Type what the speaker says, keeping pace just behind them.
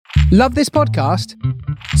Love this podcast?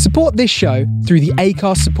 Support this show through the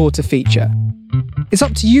Acast supporter feature. It's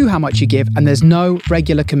up to you how much you give, and there's no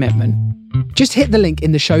regular commitment. Just hit the link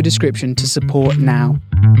in the show description to support now.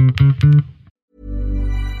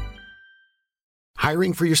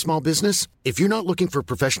 Hiring for your small business? If you're not looking for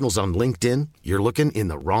professionals on LinkedIn, you're looking in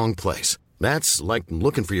the wrong place. That's like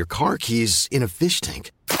looking for your car keys in a fish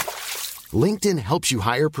tank. LinkedIn helps you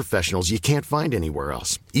hire professionals you can't find anywhere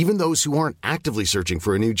else, even those who aren't actively searching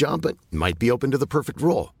for a new job but might be open to the perfect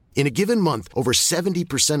role. In a given month, over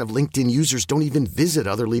 70% of LinkedIn users don't even visit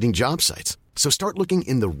other leading job sites. So start looking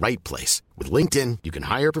in the right place. With LinkedIn, you can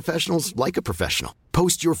hire professionals like a professional.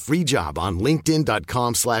 Post your free job on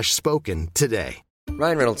linkedin.com/spoken today.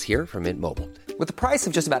 Ryan Reynolds here from Mint Mobile. With the price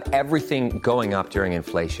of just about everything going up during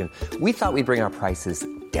inflation, we thought we'd bring our prices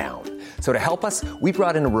down. So to help us, we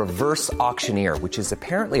brought in a reverse auctioneer, which is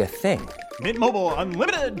apparently a thing. Mint Mobile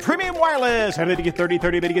Unlimited Premium Wireless. How to get 30,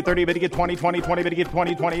 30, bit to get 30, bit to get 20, 20, 20, bit to get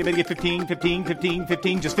 20, 20, bit to get 15, 15, 15,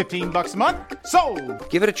 15, just $15 a month? Sold!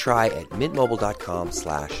 Give it a try at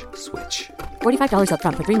mintmobile.com/switch. $45 up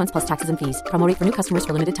front for 3 months plus taxes and fees. Promo rate for new customers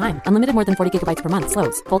for limited time. Unlimited more than 40 gigabytes per month.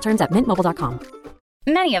 Slows full terms at mintmobile.com.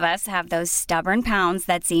 Many of us have those stubborn pounds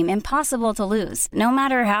that seem impossible to lose, no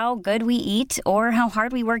matter how good we eat or how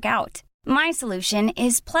hard we work out. My solution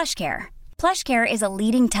is PlushCare. PlushCare is a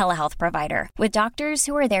leading telehealth provider with doctors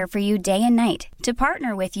who are there for you day and night to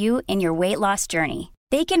partner with you in your weight loss journey.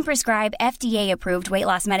 They can prescribe FDA-approved weight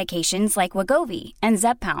loss medications like Wegovy and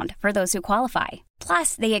Zepbound for those who qualify.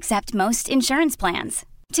 Plus, they accept most insurance plans.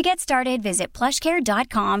 To get started, visit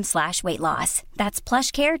plushcare.com/weightloss. That's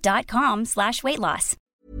plushcare.com/weightloss.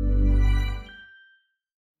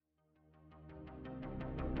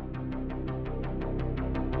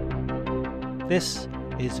 This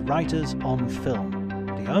is Writers on Film,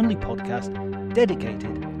 the only podcast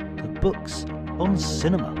dedicated to books on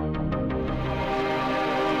cinema.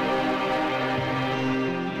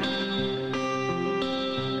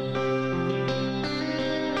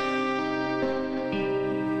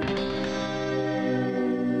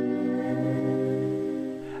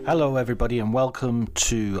 Hello everybody and welcome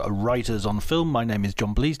to Writers on Film. My name is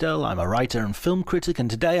John Bleasdale. I'm a writer and film critic, and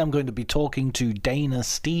today I'm going to be talking to Dana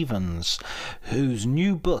Stevens, whose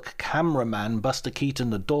new book, Cameraman: Buster Keaton,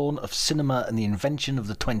 The Dawn of Cinema and the Invention of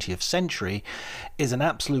the 20th Century, is an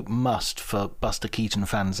absolute must for Buster Keaton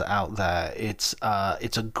fans out there. It's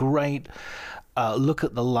a great look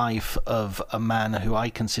at the life of a man who I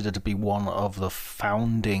consider to be one of the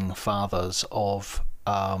founding fathers of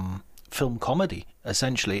film comedy,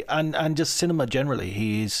 essentially, and just cinema generally.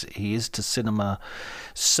 He is to cinema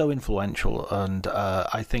so influential, and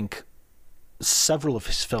I think several of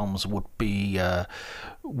his films would be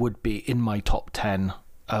in my top 10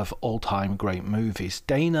 of all-time great movies.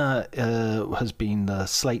 Dana has been the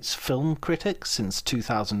Slate's film critic since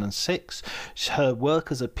 2006. Her work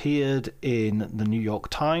has appeared in the New York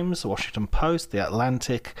Times, the Washington Post, the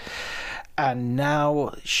Atlantic, and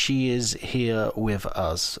now she is here with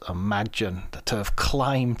us. Imagine to have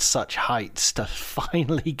climbed such heights to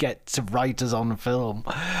finally get to Writers on Film.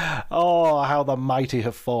 Oh, how the mighty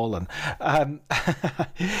have fallen.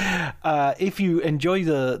 If you enjoy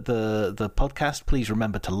the podcast, please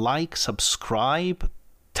remember to like, subscribe,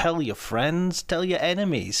 tell your friends, tell your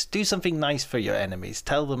enemies. Do something nice for your enemies.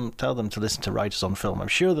 Tell them to listen to Writers on Film. I'm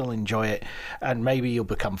sure they'll enjoy it, and maybe you'll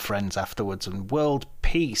become friends afterwards, and world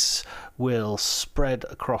peace will spread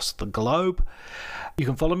across the globe. You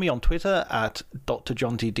can follow me on Twitter at Dr.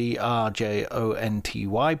 John T. DRJONTY.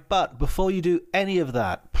 But before you do any of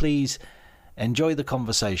that, please enjoy the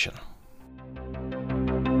conversation.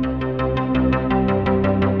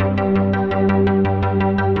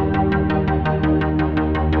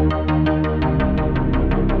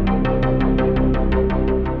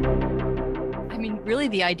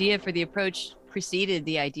 The idea for the approach preceded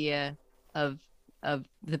the idea of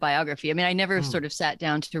the biography. I mean, I never sort of sat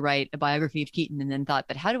down to write a biography of Keaton and then thought,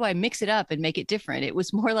 but how do I mix it up and make it different? It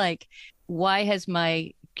was more like, why has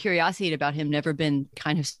my curiosity about him never been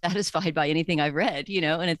kind of satisfied by anything I've read,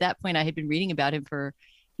 And at that point I had been reading about him for,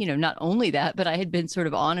 not only that, but I had been sort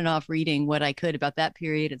of on and off reading what I could about that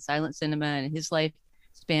period and silent cinema and his life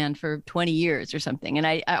span for 20 years or something. And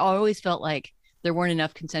I always felt like there weren't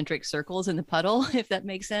enough concentric circles in the puddle, if that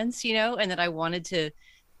makes sense, and that I wanted to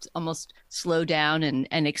almost slow down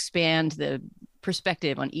and expand the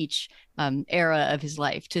perspective on each era of his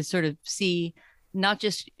life to sort of see not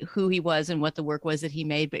just who he was and what the work was that he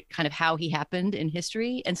made, but kind of how he happened in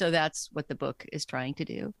history. And so that's what the book is trying to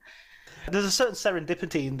do. There's a certain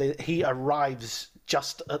serendipity in that he arrives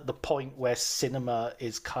just at the point where cinema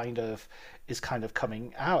is kind of is kind of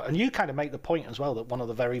coming out. And you kind of make the point as well that one of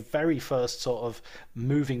the very, very first sort of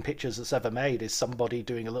moving pictures that's ever made is somebody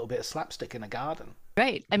doing a little bit of slapstick in a garden.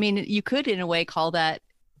 Right. I mean, you could, in a way, call that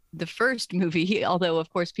the first movie, although,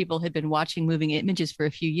 of course, people had been watching moving images for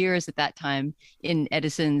a few years at that time in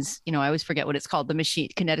Edison's, I always forget what it's called, the machine,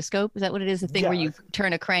 kinetoscope. Is that what it is? The thing where you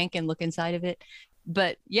turn a crank and look inside of it?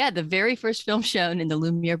 But yeah, the very first film shown in the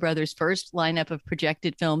Lumiere brothers' first lineup of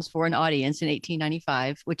projected films for an audience in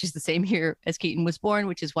 1895, which is the same year as Keaton was born,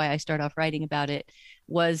 which is why I start off writing about it,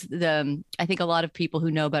 was I think a lot of people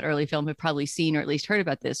who know about early film have probably seen or at least heard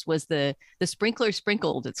about this, was the sprinkler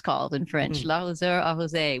sprinkled, it's called in French, l'arroseur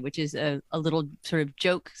arrosé, which is a little sort of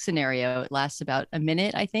joke scenario. It lasts about a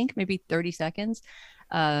minute, I think, maybe 30 seconds,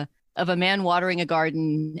 of a man watering a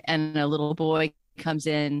garden, and a little boy comes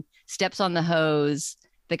in, steps on the hose.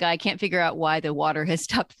 The guy can't figure out why the water has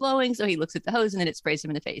stopped flowing, so he looks at the hose and then it sprays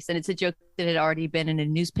him in the face. And it's a joke that had already been in a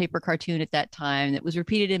newspaper cartoon at that time, that was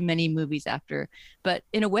repeated in many movies after. But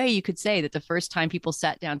in a way, you could say that the first time people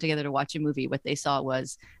sat down together to watch a movie, what they saw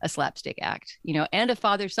was a slapstick act, and a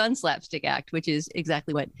father-son slapstick act, which is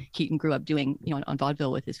exactly what Keaton grew up doing, on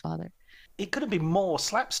vaudeville with his father. It couldn't be more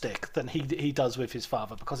slapstick than he does with his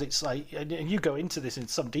father, because it's like, and you go into this in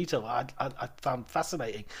some detail, I found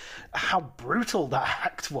fascinating how brutal that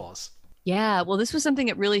act was. Yeah, well, this was something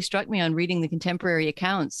that really struck me on reading the contemporary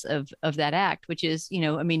accounts of that act, which is,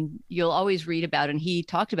 you'll always read about, and he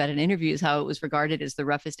talked about in interviews how it was regarded as the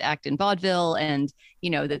roughest act in vaudeville, and,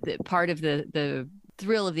 that the part of the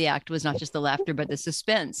thrill of the act was not just the laughter, but the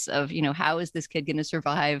suspense of, how is this kid going to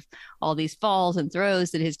survive all these falls and throws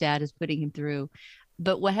that his dad is putting him through.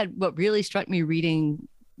 But what really struck me reading,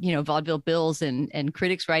 vaudeville bills and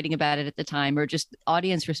critics writing about it at the time, or just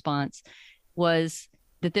audience response, was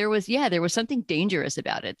that there was something dangerous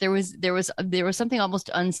about it. There was something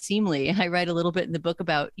almost unseemly. And I write a little bit in the book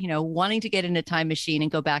about, wanting to get in a time machine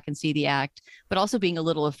and go back and see the act, but also being a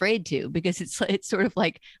little afraid to, because it's sort of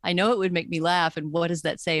like, I know it would make me laugh, and what does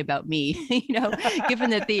that say about me?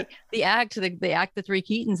 Given that the act, the Three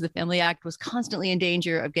Keatons, the family act, was constantly in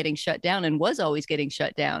danger of getting shut down, and was always getting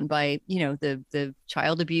shut down by, the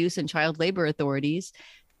child abuse and child labor authorities,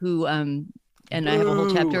 who and I have a whole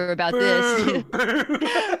chapter about this.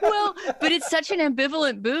 Well, but it's such an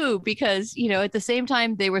ambivalent boo, because, at the same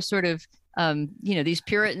time, they were sort of, these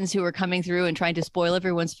Puritans who were coming through and trying to spoil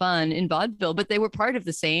everyone's fun in vaudeville, but they were part of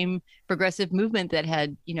the same progressive movement that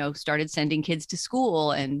had, started sending kids to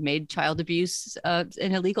school and made child abuse an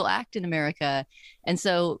illegal act in America. And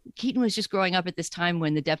so Keaton was just growing up at this time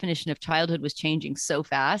when the definition of childhood was changing so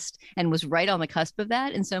fast, and was right on the cusp of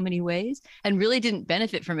that in so many ways, and really didn't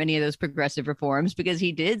benefit from any of those progressive reforms, because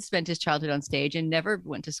he did spend his childhood on stage and never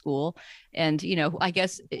went to school. And, I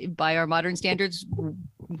guess by our modern standards,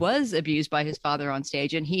 was abused by his father on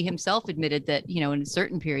stage. And he himself admitted that, in a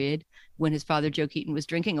certain period when his father, Joe Keaton, was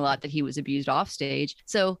drinking a lot, that he was abused off stage.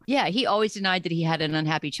 So yeah, he always denied that he had an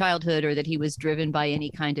unhappy childhood, or that he was driven by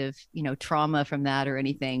any kind of, trauma from that or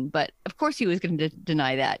anything. But of course he was going to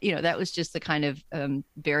deny that. That was just the kind of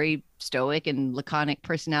very stoic and laconic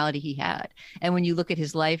personality he had. And when you look at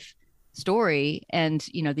his life story, and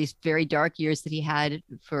these very dark years that he had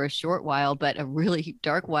for a short while, but a really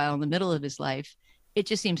dark while in the middle of his life, it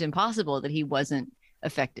just seems impossible that he wasn't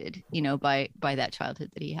affected, by that childhood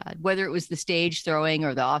that he had, whether it was the stage throwing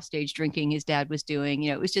or the offstage drinking his dad was doing.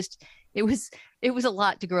 It was a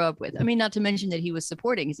lot to grow up with. I mean, not to mention that he was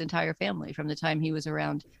supporting his entire family from the time he was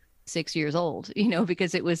around 6 years old,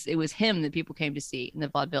 because it was him that people came to see in the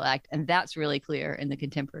vaudeville act, and that's really clear in the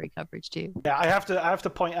contemporary coverage too. Yeah, I have to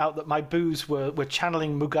point out that my boos were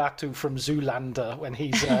channeling Mugatu from Zoolander when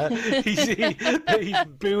he's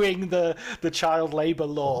booing the child labor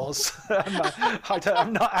laws. I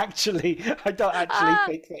don't actually think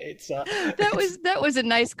that it's that was a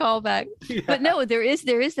nice callback. Yeah. But no, there is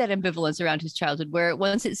that ambivalence around his childhood, where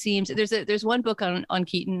once it seems there's one book on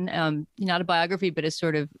Keaton, not a biography, but a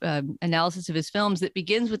sort of analysis of his films, that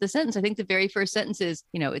begins with a sentence. I think the very first sentence is,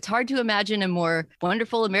 it's hard to imagine a more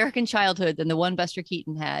wonderful American childhood than the one Buster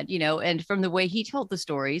Keaton had, and from the way Keaton told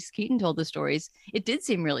the stories, it did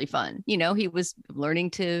seem really fun. He was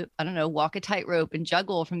learning to, walk a tightrope and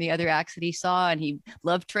juggle from the other acts that he saw. And he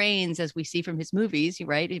loved trains, as we see from his movies,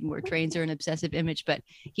 right? Where trains are an obsessive image, but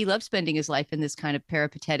he loved spending his life in this kind of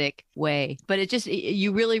peripatetic way. But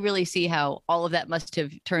you really, really see how all of that must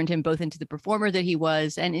have turned him both into the performer that he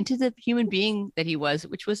was and into the human being that he was,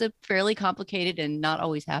 which was a fairly complicated and not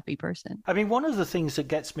always happy person. I mean, one of the things that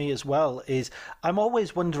gets me as well is I'm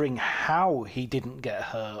always wondering how he didn't get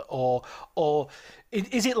hurt, or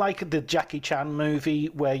Is it like the Jackie Chan movie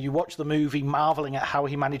where you watch the movie marveling at how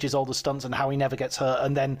he manages all the stunts and how he never gets hurt,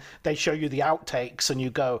 and then they show you the outtakes and you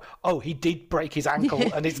go, oh, he did break his ankle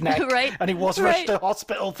and his neck, right, and he was rushed to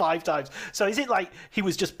hospital 5 times. So is it like he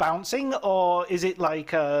was just bouncing, or is it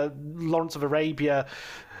like Lawrence of Arabia,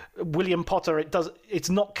 William Potter, it's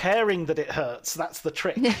not caring that it hurts? That's the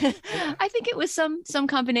trick. I think it was some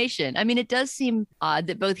combination. I mean, it does seem odd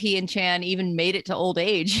that both he and Chan even made it to old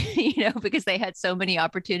age, because they had so many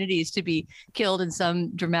opportunities to be killed in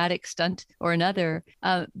some dramatic stunt or another.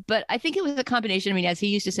 But I think it was a combination. I mean, as he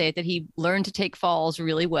used to say it, that he learned to take falls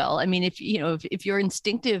really well. I mean, if your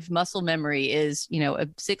instinctive muscle memory is, a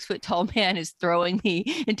 6 foot tall man is throwing me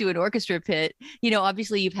into an orchestra pit,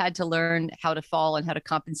 obviously you've had to learn how to fall and how to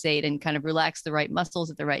compensate and kind of relax the right muscles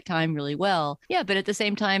at the right time really well. Yeah, but at the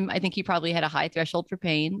same time, I think he probably had a high threshold for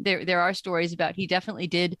pain. There are stories about he definitely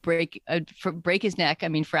did break his neck. I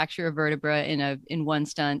mean, fracture a vertebra in one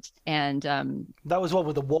stunt, and that was one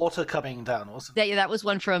with the water coming down, wasn't it? That was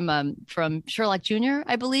one from Sherlock Jr.,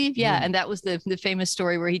 I believe. Yeah, and that was the famous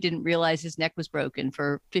story where he didn't realize his neck was broken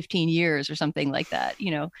for 15 years or something like that.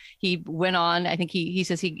 He went on. I think he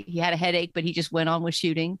says he had a headache, but he just went on with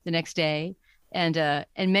shooting the next day. And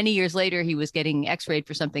many years later, he was getting x-rayed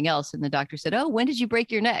for something else. And the doctor said, oh, when did you break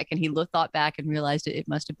your neck? And he thought back and realized it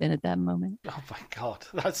must have been at that moment. Oh, my God.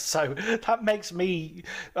 That makes me,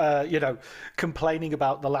 complaining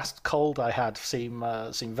about the last cold I had seem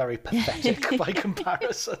very pathetic by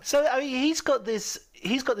comparison. So, I mean, he's got this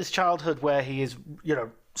childhood where he is,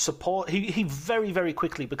 support. He very, very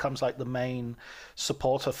quickly becomes like the main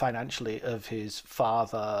supporter financially of his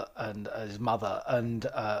father and his mother, and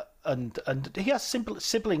he has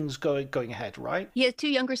siblings going ahead, right? He has 2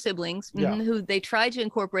 younger siblings who they tried to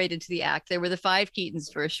incorporate into the act. There were the 5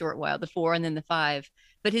 Keatons for a short while, the 4 and then the 5.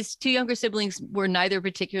 But his 2 younger siblings were neither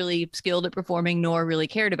particularly skilled at performing nor really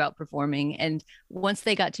cared about performing. And once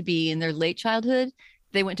they got to be in their late childhood,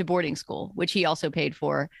 they went to boarding school, which he also paid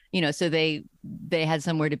for, so they had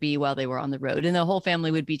somewhere to be while they were on the road. And the whole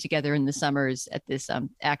family would be together in the summers at this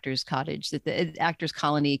actors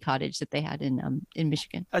colony cottage that they had in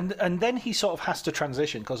Michigan. And then he sort of has to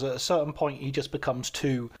transition, because at a certain point he just becomes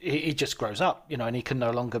he just grows up, and he can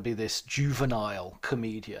no longer be this juvenile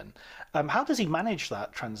comedian. How does he manage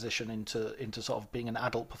that transition into sort of being an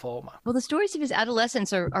adult performer? Well, the stories of his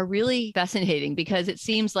adolescence are really fascinating, because it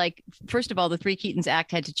seems like, first of all, the Three Keatons act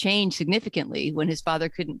had to change significantly when his father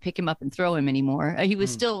couldn't pick him up and throw him anymore. He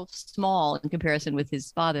was still small in comparison with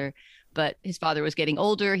his father, but his father was getting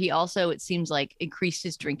older. He also, it seems like, increased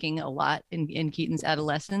his drinking a lot in Keaton's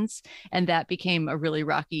adolescence. And that became a really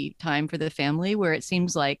rocky time for the family, where it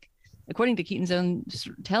seems like, according to Keaton's own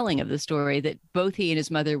telling of the story, that both he and his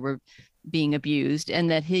mother were being abused,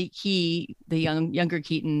 and that the younger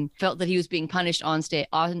Keaton, felt that he was being punished on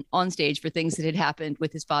stage for things that had happened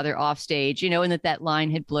with his father off stage, and that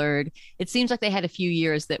line had blurred. It seems like they had a few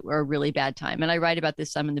years that were a really bad time. And I write about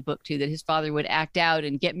this some in the book too, that his father would act out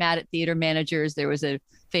and get mad at theater managers. There was a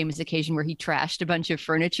famous occasion where he trashed a bunch of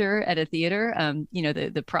furniture at a theater,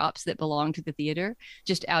 the props that belonged to the theater,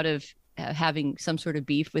 just out of having some sort of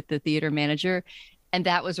beef with the theater manager. And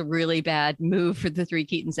that was a really bad move for the Three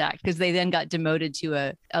Keatons act, because they then got demoted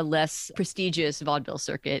to a less prestigious vaudeville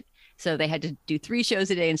circuit. So they had to do 3 shows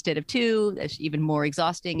a day instead of 2. That's even more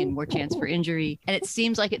exhausting and more chance for injury. And it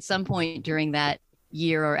seems like at some point during that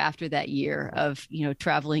year or after that year of,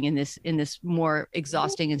 traveling in this more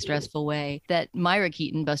exhausting and stressful way, that Myra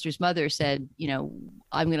Keaton, Buster's mother, said,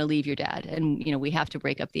 I'm going to leave your dad, and, we have to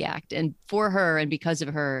break up the act. And for her, and because of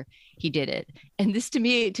her, he did it. And this, to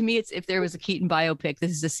me, it's, if there was a Keaton biopic,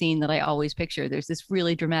 this is a scene that I always picture. There's this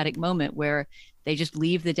really dramatic moment where they just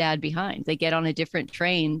leave the dad behind. They get on a different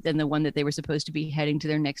train than the one that they were supposed to be heading to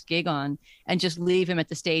their next gig on, and just leave him at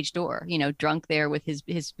the stage door, drunk there with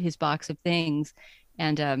his box of things,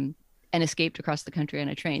 and escaped across the country on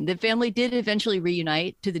a train. The family did eventually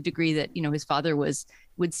reunite, to the degree that, his father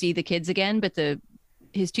would see the kids again, but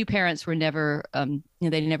his 2 parents were never,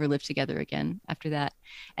 they never lived together again after that.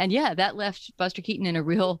 And yeah, that left Buster Keaton in a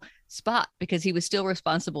real spot, because he was still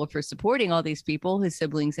responsible for supporting all these people, his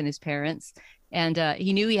siblings and his parents. And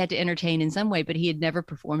he knew he had to entertain in some way, but he had never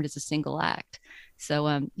performed as a single act.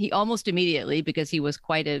 So he almost immediately, because he was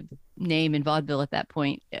quite a name in vaudeville at that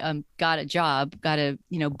point, got a job,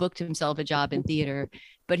 booked himself a job in theater.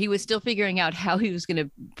 But he was still figuring out how he was going to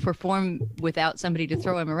perform without somebody to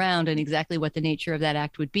throw him around, and exactly what the nature of that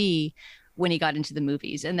act would be when he got into the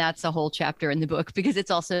movies. And that's a whole chapter in the book, because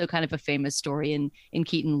it's also kind of a famous story in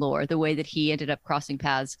Keaton lore, the way that he ended up crossing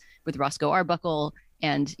paths with Roscoe Arbuckle,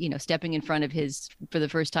 and, stepping in front of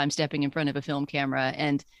a film camera,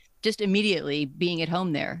 and just immediately being at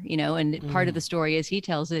home there, and part of the story, as he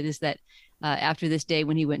tells it, is that after this day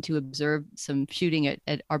when he went to observe some shooting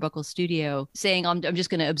at Arbuckle Studio, saying, I'm just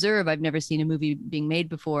going to observe, I've never seen a movie being made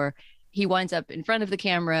before. He winds up in front of the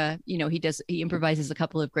camera. He improvises a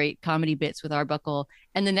couple of great comedy bits with Arbuckle.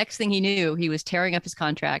 And the next thing he knew, he was tearing up his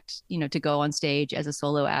contract, to go on stage as a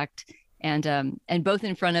solo act. And both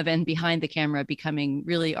in front of and behind the camera, becoming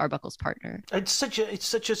really Arbuckle's partner. It's such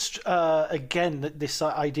a again, this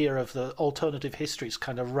idea of the alternative histories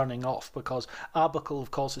kind of running off, because Arbuckle,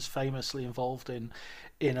 of course, is famously involved in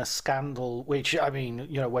a scandal, which, I mean,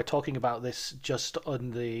 we're talking about this just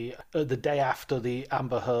on the day after the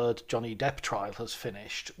Amber Heard Johnny Depp trial has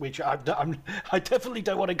finished, which I definitely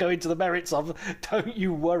don't want to go into the merits of. Don't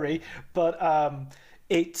you worry, but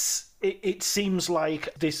It seems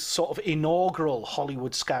like this sort of inaugural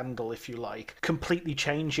Hollywood scandal, if you like, completely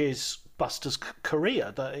changes Buster's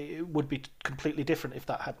career. That it would be completely different if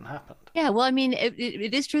that hadn't happened. Yeah, well, I mean,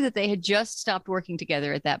 it is true that they had just stopped working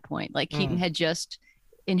together at that point. Like Keaton had just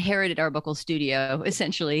inherited Arbuckle Studio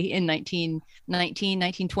essentially in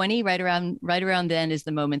 1920. Right around then is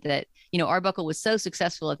the moment that Arbuckle was so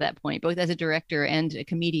successful at that point, both as a director and a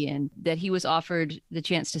comedian, that he was offered the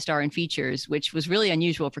chance to star in features, which was really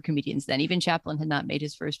unusual for comedians then. Even Chaplin had not made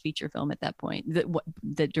his first feature film at that point,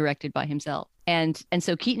 that directed by himself. And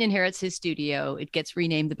so Keaton inherits his studio. It gets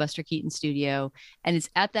renamed the Buster Keaton Studio, and it's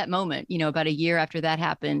at that moment, about a year after that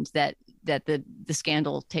happened, that the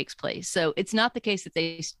scandal takes place. So it's not the case that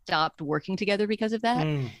they stopped working together because of that,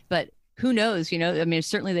 but who knows, I mean,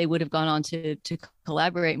 certainly they would have gone on to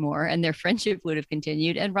collaborate more, and their friendship would have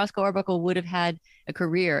continued, and Roscoe Arbuckle would have had a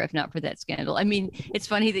career if not for that scandal. I mean, it's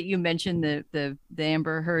funny that you mentioned the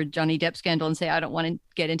Amber Heard Johnny Depp scandal and say, I don't want to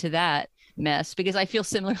get into that mess, because I feel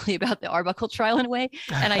similarly about the Arbuckle trial in a way,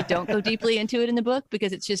 and I don't go deeply into it in the book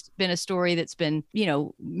because it's just been a story that's been,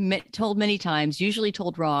 told many times, usually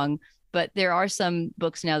told wrong. But there are some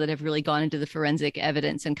books now that have really gone into the forensic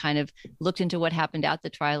evidence and kind of looked into what happened at the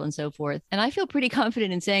trial and so forth. And I feel pretty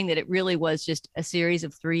confident in saying that it really was just a series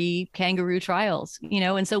of 3 kangaroo trials,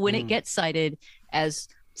 and so when it gets cited as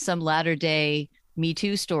some latter day Me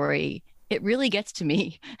Too story, it really gets to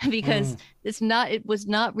me because it was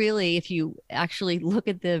not really, if you actually look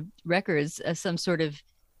at the records, some sort of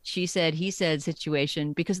she said, he said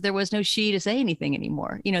situation, because there was no she to say anything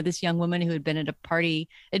anymore. This young woman who had been at a party,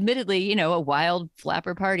 admittedly, a wild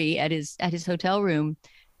flapper party at his hotel room,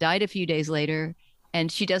 died a few days later.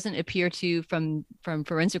 And she doesn't appear to, from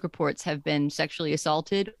forensic reports, have been sexually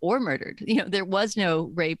assaulted or murdered. There was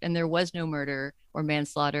no rape and there was no murder or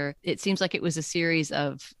manslaughter. It seems like it was a series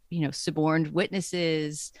of, suborned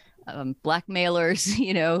witnesses, blackmailers,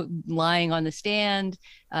 lying on the stand,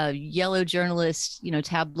 yellow journalists,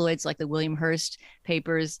 tabloids like the William Hearst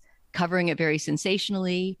papers covering it very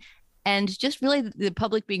sensationally, and just really the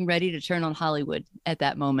public being ready to turn on Hollywood at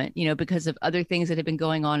that moment, because of other things that had been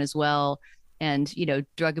going on as well. And,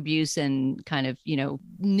 drug abuse and kind of,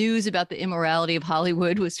 news about the immorality of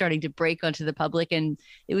Hollywood was starting to break onto the public. And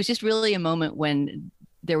it was just really a moment when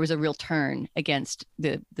there was a real turn against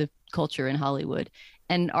the culture in Hollywood.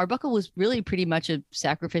 And Arbuckle was really pretty much a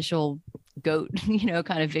sacrificial goat,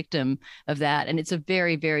 kind of victim of that. And it's a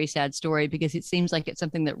very, very sad story because it seems like it's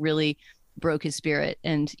something that really broke his spirit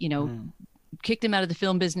and, kicked him out of the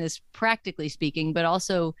film business, practically speaking, but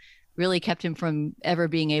also really kept him from ever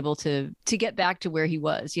being able to get back to where he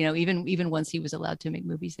was, even once he was allowed to make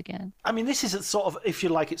movies again. I mean, this is a sort of, if you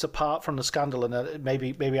like, it's apart from the scandal, and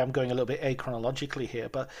maybe I'm going a little bit achronologically here,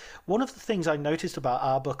 but one of the things I noticed about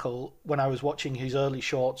Arbuckle when I was watching his early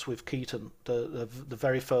shorts with Keaton, the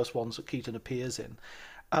very first ones that Keaton appears in,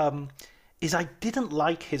 is I didn't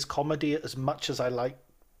like his comedy as much as I liked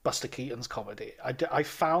Buster Keaton's comedy. I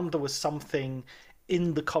found there was something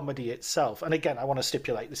in the comedy itself, and again, I want to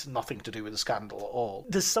stipulate this has nothing to do with the scandal at all.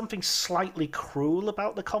 There's something slightly cruel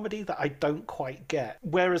about the comedy that I don't quite get.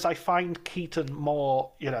 Whereas I find Keaton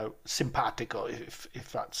more, simpatico, if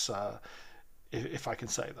that's if I can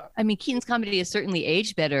say that. I mean, Keaton's comedy has certainly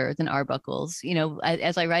aged better than Arbuckle's.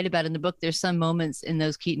 As I write about in the book, there's some moments in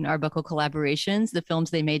those Keaton Arbuckle collaborations, the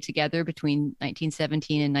films they made together between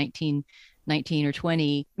 1917 and 1919 or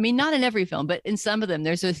 20. I mean, not in every film, but in some of them,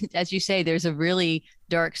 as you say, there's a really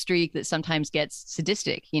dark streak that sometimes gets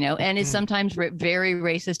sadistic, and is sometimes very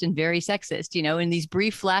racist and very sexist, in these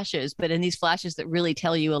brief flashes, but in these flashes that really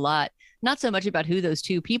tell you a lot not so much about who those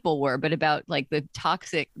two people were, but about like the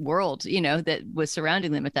toxic world, you know, that was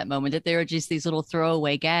surrounding them at that moment, that they were just these little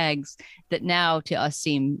throwaway gags that now to us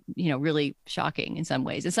seem, you know, really shocking in some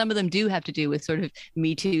ways. And some of them do have to do with sort of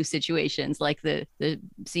Me Too situations, like the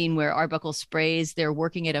scene where Arbuckle sprays, they're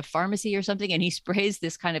working at a pharmacy or something, and he sprays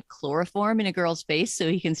this kind of chloroform in a girl's face so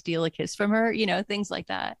he can steal a kiss from her, you know, things like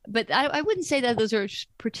that. But I wouldn't say that those are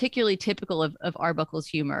particularly typical of Arbuckle's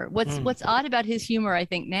humor. What's odd about his humor, I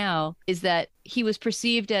think now, is that he was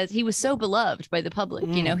perceived as, he was so beloved by the public.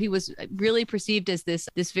 You know, he was really perceived as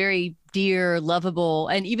this very dear, lovable,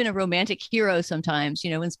 and even a romantic hero sometimes,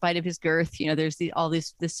 you know, in spite of his girth. You know, there's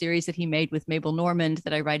this series that he made with Mabel Normand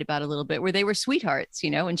that I write about a little bit, where they were sweethearts,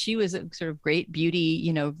 you know, and she was a sort of great beauty,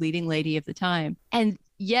 you know, leading lady of the time. And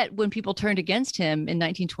yet when people turned against him in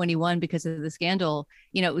 1921 because of the scandal,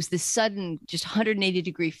 you know, it was this sudden, just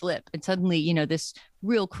 180-degree flip. And suddenly, you know, this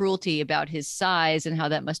real cruelty about his size and how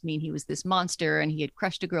that must mean he was this monster and he had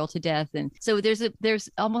crushed a girl to death. And so there's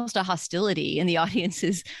almost a hostility in the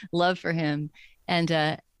audience's love for him. And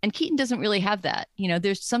Keaton doesn't really have that. You know,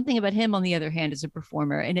 there's something about him, on the other hand, as a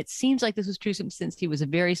performer. And it seems like this was true since he was a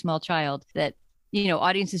very small child, that, you know,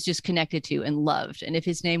 audiences just connected to and loved. And if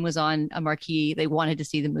his name was on a marquee, they wanted to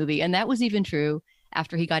see the movie. And that was even true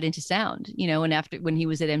after he got into sound, you know, and after, when he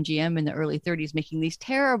was at MGM in the early 30s, making these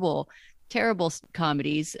terrible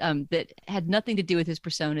comedies that had nothing to do with his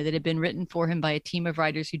persona, that had been written for him by a team of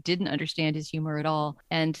writers who didn't understand his humor at all.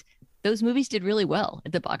 And those movies did really well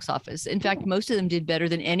at the box office. In fact, most of them did better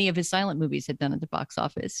than any of his silent movies had done at the box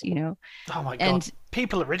office, you know. Oh my God.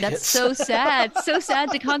 People are idiots. That's so sad. So sad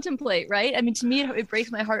to contemplate, right? I mean, to me, it breaks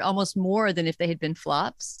my heart almost more than if they had been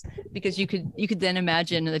flops, because you could then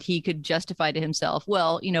imagine that he could justify to himself,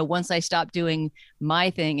 well, you know, once I stop doing my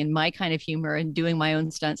thing and my kind of humor and doing my own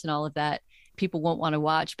stunts and all of that, people won't want to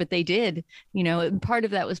watch. But they did, you know, and part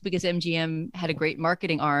of that was because MGM had a great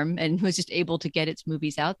marketing arm and was just able to get its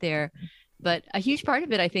movies out there. But a huge part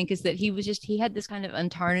of it, I think, is that he had this kind of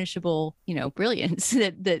untarnishable, you know, brilliance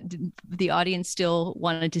that the audience still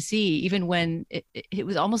wanted to see, even when it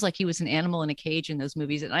was almost like he was an animal in a cage in those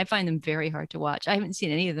movies. And I find them very hard to watch. I haven't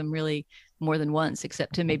seen any of them really more than once,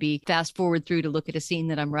 except to maybe fast forward through to look at a scene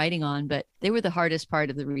that I'm writing on. But they were the hardest part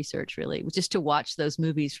of the research, really, was just to watch those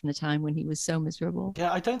movies from the time when he was so miserable.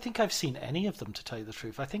 Yeah, I don't think I've seen any of them, to tell you the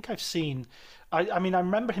truth. I think I've seen, I mean, I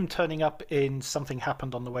remember him turning up in Something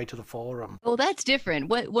Happened on the Way to the Forum. Well, that's different.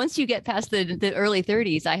 Once you get past the early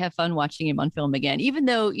 30s, I have fun watching him on film again, even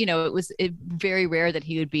though, you know, it was very rare that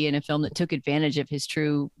he would be in a film that took advantage of his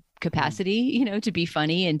true capacity, you know, to be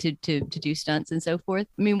funny and to do stunts and so forth.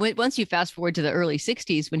 I mean, once you fast forward to the early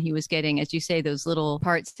 60s, when he was getting, as you say, those little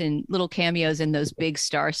parts and little cameos in those big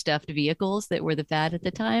star stuffed vehicles that were the fad at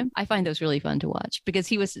the time, I find those really fun to watch, because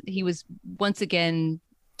he was once again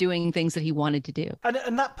doing things that he wanted to do.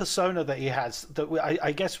 And that persona that he has, that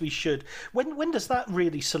I guess we should, when does that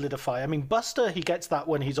really solidify? I mean, Buster, he gets that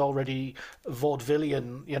when he's already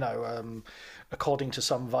vaudevillian, you know, according to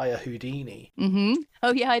some, via Houdini. Mm-hmm.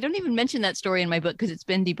 Oh, yeah. I don't even mention that story in my book because it's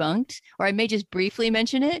been debunked, or I may just briefly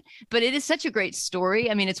mention it. But it is such a great story.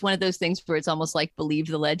 I mean, it's one of those things where it's almost like believe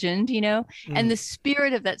the legend, you know. And the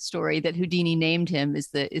spirit of that story that Houdini named him is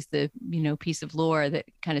the you know, piece of lore that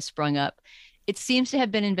kind of sprung up. It seems to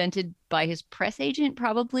have been invented by his press agent,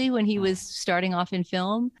 probably when he was starting off in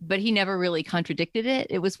film, but he never really contradicted it.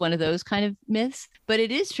 It was one of those kind of myths. But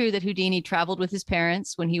it is true that Houdini traveled with his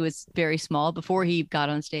parents when he was very small, before he got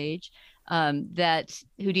on stage. That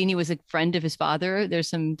Houdini was a friend of his father. There's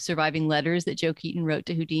some surviving letters that Joe Keaton wrote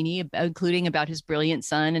to Houdini, including about his brilliant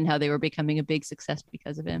son and how they were becoming a big success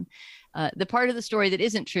because of him. The part of the story that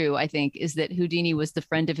isn't true, I think, is that Houdini was the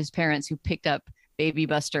friend of his parents who picked up Baby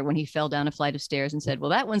Buster when he fell down a flight of stairs and said,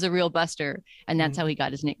 well, that one's a real Buster. And that's how he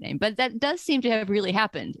got his nickname. But that does seem to have really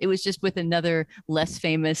happened. It was just with another less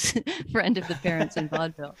famous friend of the parents in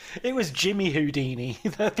vaudeville. It was Jimmy Houdini,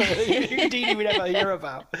 the Houdini we never hear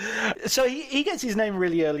about. So he gets his name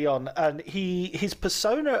really early on, and his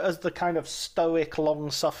persona as the kind of stoic,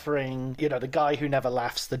 long-suffering, you know, the guy who never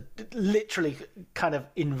laughs, the literally kind of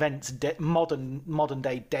invents modern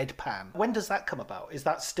day deadpan. When does that come about? Is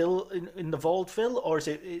that still in the vaudeville? Or is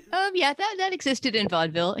it? Yeah, that existed in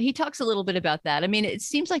vaudeville. He talks a little bit about that. I mean, it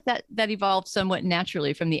seems like that evolved somewhat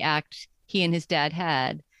naturally from the act he and his dad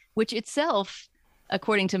had, which itself,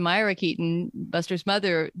 according to Myra Keaton, Buster's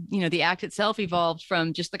mother, you know, the act itself evolved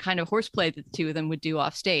from just the kind of horseplay that the two of them would do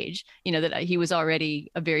off stage. You know, that he was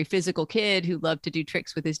already a very physical kid who loved to do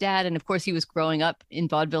tricks with his dad. And of course, he was growing up in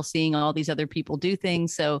vaudeville, seeing all these other people do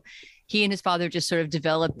things. So he and his father just sort of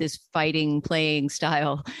developed this fighting, playing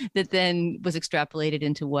style that then was extrapolated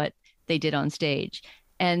into what they did on stage.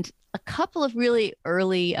 And a couple of really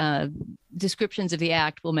early descriptions of the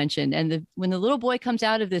act we'll mention. And when the little boy comes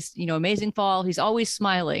out of this, amazing fall, he's always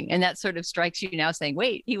smiling. And that sort of strikes you now saying,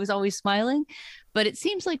 wait, he was always smiling. But it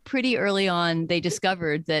seems like pretty early on, they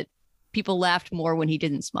discovered that people laughed more when he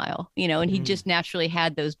didn't smile, and he just naturally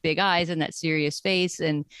had those big eyes and that serious face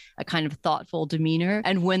and a kind of thoughtful demeanor.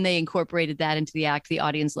 And when they incorporated that into the act, the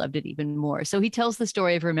audience loved it even more. So he tells the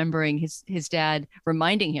story of remembering his dad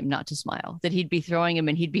reminding him not to smile, that he'd be throwing him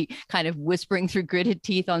and he'd be kind of whispering through gritted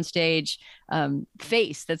teeth on stage,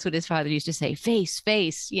 face. That's what his father used to say, face,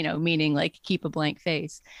 meaning like keep a blank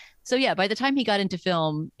face. So yeah, by the time he got into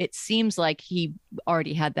film, it seems like he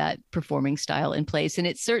already had that performing style in place. And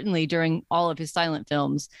it certainly during all of his silent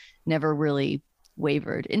films never really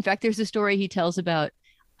wavered. In fact, there's a story he tells about,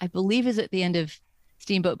 I believe is at the end of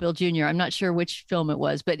Steamboat Bill Jr. I'm not sure which film it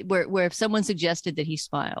was, but where if someone suggested that he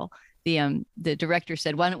smile, the director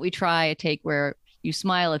said, why don't we try a take where you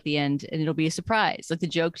smile at the end and it'll be a surprise. Like the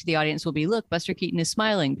joke to the audience will be, look, Buster Keaton is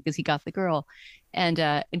smiling because he got the girl. And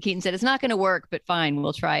Keaton said, it's not going to work, but fine,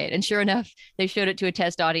 we'll try it. And sure enough, they showed it to a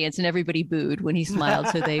test audience and everybody booed when he smiled.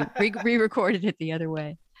 So they re-recorded it the other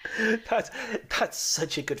way. That's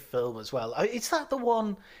such a good film as well. Is that the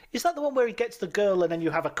one where he gets the girl and then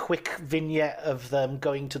you have a quick vignette of them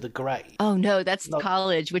going to the grave? Oh no, that's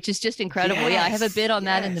College, which is just incredible. Yes, yeah, I have a bit on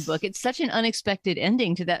that in the book. It's such an unexpected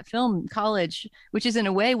ending to that film, College, which is in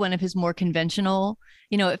a way one of his more conventional,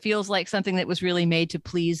 it feels like something that was really made to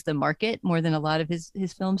please the market more than a lot of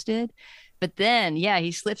his films did. But then, yeah,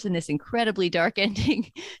 he slips in this incredibly dark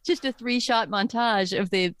ending, just a 3-shot montage of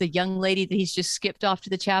the young lady that he's just skipped off to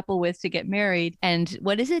the chapel with to get married. And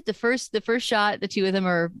what is it? The first shot, the two of them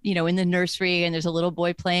are, in the nursery and there's a little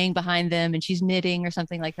boy playing behind them and she's knitting or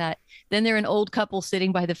something like that. Then they're an old couple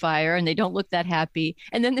sitting by the fire and they don't look that happy.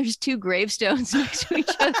 And then there's 2 gravestones next to each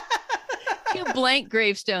other. Blank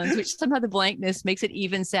gravestones, which somehow the blankness makes it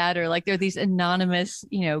even sadder. Like they're these anonymous,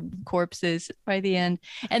 corpses by the end.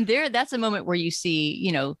 And that's a moment where you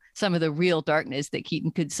see, some of the real darkness that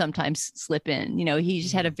Keaton could sometimes slip in. He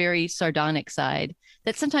just had a very sardonic side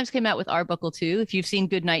that sometimes came out with Arbuckle too. If you've seen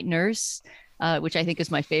Goodnight Nurse, which I think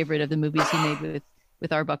is my favorite of the movies he made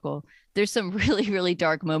with Arbuckle, there's some really, really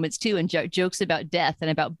dark moments too, and jokes about death and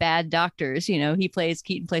about bad doctors.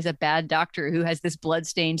 Keaton plays a bad doctor who has this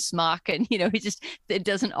bloodstained smock, and it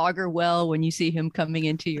doesn't augur well when you see him coming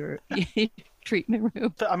into your treatment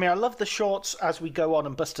room. I mean, I love the shorts as we go on,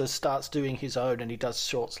 and Buster starts doing his own, and he does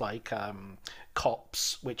shorts like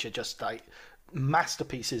Cops, which are just like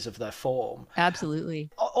masterpieces of their form. Absolutely.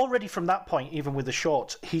 Already from that point, even with the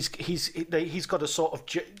shorts, he's got a sort of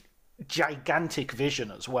gigantic vision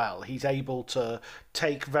as well. He's able to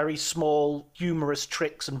take very small humorous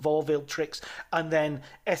tricks and vaudeville tricks and then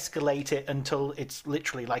escalate it until it's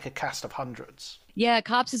literally like a cast of hundreds. Yeah,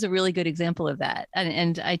 Cops is a really good example of that.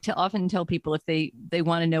 And I often tell people if they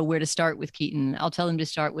want to know where to start with Keaton, I'll tell them to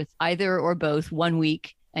start with either or both 1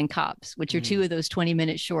 Week and Cops, which are 2 of those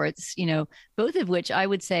 20-minute shorts, both of which I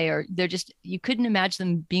would say they're just, you couldn't imagine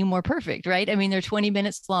them being more perfect, right? I mean, they're 20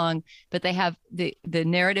 minutes long, but they have the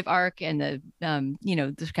narrative arc and the,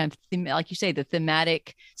 this kind of, like you say, the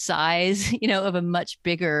thematic size, of a much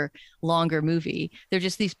bigger, longer movie. They're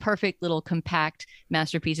just these perfect little compact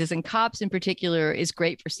masterpieces. And Cops in particular is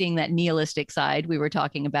great for seeing that nihilistic side we were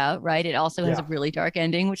talking about, right? It also has a really dark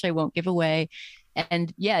ending, which I won't give away.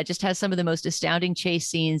 And yeah, it just has some of the most astounding chase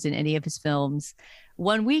scenes in any of his films.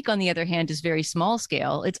 1 Week, on the other hand, is very small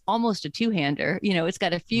scale. It's almost a two-hander. It's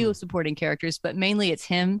got a few supporting characters, but mainly it's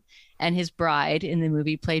him and his bride in the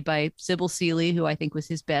movie, played by Sybil Seeley, who I think was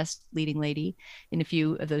his best leading lady in a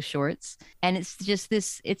few of those shorts. And it's just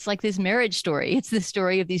it's like this marriage story. It's the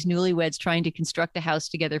story of these newlyweds trying to construct a house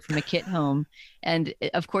together from a kit home. And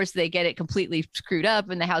of course, they get it completely screwed up,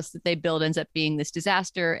 and the house that they build ends up being this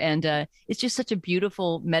disaster. And it's just such a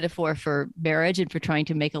beautiful metaphor for marriage and for trying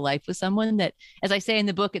to make a life with someone that, as I say in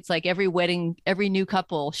the book, it's like every new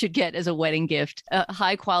couple should get as a wedding gift a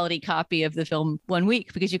high quality copy of the film 1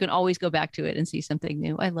 Week, because you can always go back to it and see something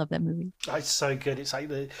new. I love that movie. It's so good. It's like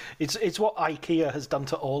it's what IKEA has done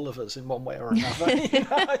to all of us in one way or another.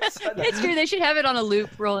 It's true. They should have it on a loop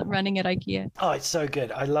running at IKEA. Oh, it's so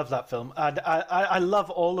good. I love that film, and I love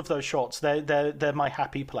all of those shorts. They're my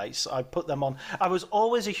happy place. I put them on. I was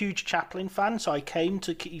always a huge Chaplin fan, so I came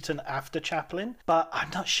to Keaton after Chaplin, but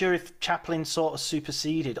I'm not sure if Chaplin sort of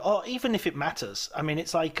superseded, or even if it matters. I mean,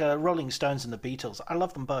 it's like Rolling Stones and the Beatles. I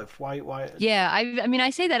love them both. Why? Yeah, I mean,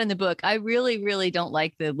 I say that in the book book, I really, really don't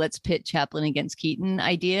like the let's pit Chaplin against Keaton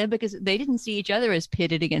idea, because they didn't see each other as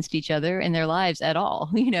pitted against each other in their lives at all.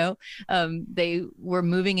 They were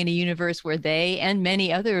moving in a universe where they and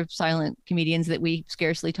many other silent comedians that we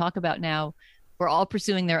scarcely talk about now were all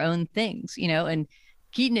pursuing their own things, and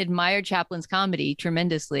Keaton admired Chaplin's comedy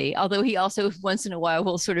tremendously, although he also once in a while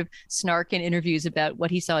will sort of snark in interviews about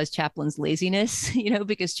what he saw as Chaplin's laziness,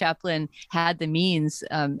 because Chaplin had the means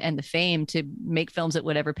and the fame to make films at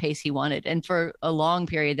whatever pace he wanted. And for a long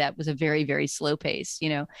period, that was a very, very slow pace,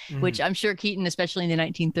 which I'm sure Keaton, especially in the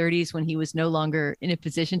 1930s, when he was no longer in a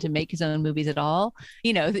position to make his own movies at all,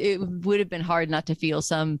 it would have been hard not to feel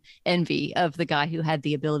some envy of the guy who had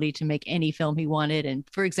the ability to make any film he wanted. And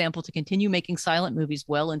for example, to continue making silent movies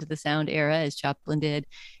well into the sound era as Chaplin did,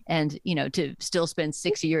 and to still spend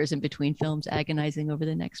 6 years in between films agonizing over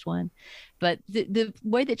the next one. But the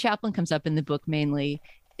way that Chaplin comes up in the book mainly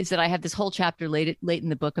is that I have this whole chapter late in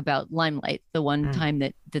the book about Limelight, the one time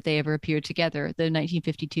that they ever appeared together, the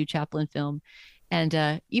 1952 Chaplin film.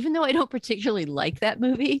 And even though I don't particularly like that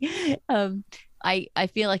movie, I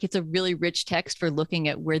feel like it's a really rich text for looking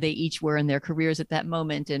at where they each were in their careers at that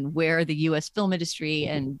moment, and where the U.S. film industry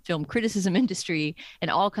and film criticism industry and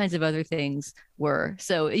all kinds of other things were.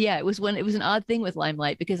 So yeah, it was an odd thing with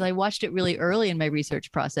Limelight, because I watched it really early in my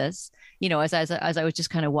research process, as I was just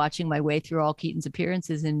kind of watching my way through all Keaton's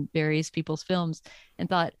appearances in various people's films, and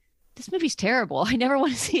thought, this movie's terrible. I never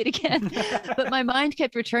want to see it again. But my mind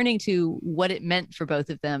kept returning to what it meant for both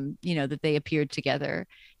of them, that they appeared together.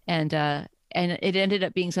 And it ended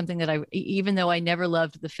up being something that even though I never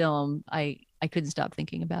loved the film, I couldn't stop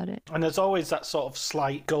thinking about it. And there's always that sort of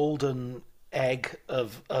slight golden egg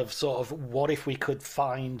of sort of, what if we could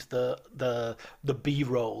find the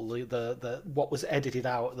B-roll, the what was edited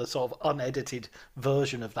out, the sort of unedited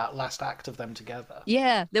version of that last act of them together.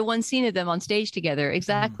 Yeah, the one scene of them on stage together.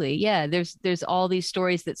 Exactly. Yeah, there's all these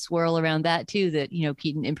stories that swirl around that too, that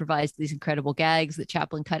Keaton improvised these incredible gags that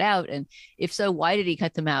Chaplin cut out, and if so, why did he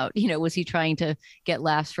cut them out? Was he trying to get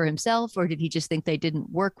laughs for himself, or did he just think they didn't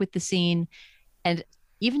work with the scene? And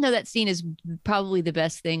even though that scene is probably the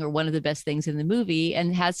best thing, or one of the best things in the movie,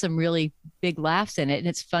 and has some really big laughs in it, and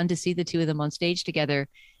it's fun to see the two of them on stage together,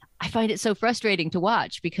 I find it so frustrating to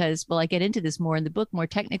watch, because, well, I get into this more in the book, more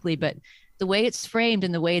technically, but the way it's framed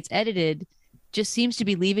and the way it's edited just seems to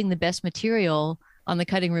be leaving the best material on the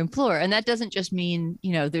cutting room floor. And that doesn't just mean,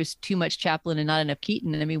 there's too much Chaplin and not enough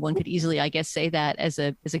Keaton. I mean, one could easily, I guess, say that as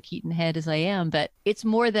a Keaton head as I am, but it's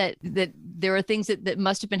more that there are things that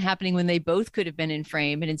must have been happening when they both could have been in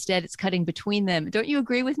frame, and instead it's cutting between them. Don't you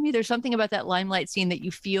agree with me? There's something about that Limelight scene that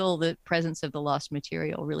you feel the presence of the lost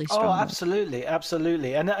material really strongly. Oh, absolutely.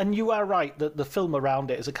 Absolutely. And you are right that the film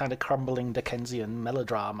around it is a kind of crumbling Dickensian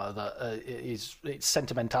melodrama that its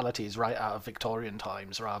sentimentality is right out of Victorian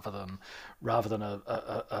times, rather than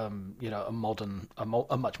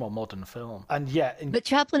a much more modern film. And but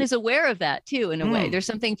Chaplin is aware of that too, in a way. There's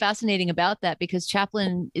something fascinating about that, because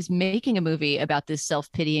Chaplin is making a movie about this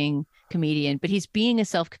self-pitying comedian, but he's being a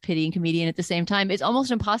self-pitying comedian at the same time. It's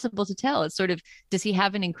almost impossible to tell. It's sort of, does he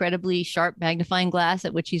have an incredibly sharp magnifying glass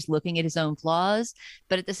at which he's looking at his own flaws,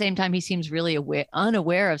 but at the same time he seems really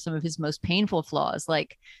unaware of some of his most painful flaws,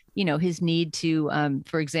 like his need to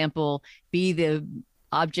for example, be the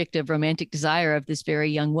object of romantic desire of this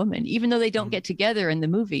very young woman, even though they don't get together in the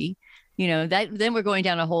movie. That then we're going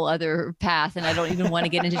down a whole other path, and I don't even want to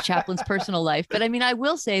get into Chaplin's personal life. But I mean, I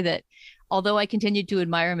will say that although I continued to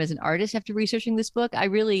admire him as an artist after researching this book, I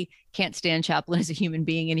really can't stand Chaplin as a human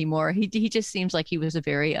being anymore. He just seems like he was a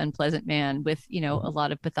very unpleasant man with, a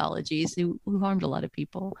lot of pathologies who harmed a lot of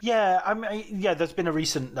people. Yeah, I mean, there's been a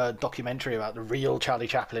recent documentary about the real Charlie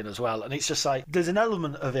Chaplin as well, and it's just like, there's an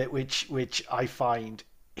element of it which I find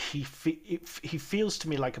he feels to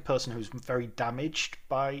me like a person who's very damaged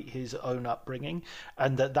by his own upbringing,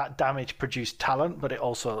 and that damage produced talent, but it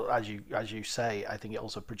also, as you say, I think it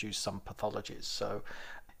also produced some pathologies. So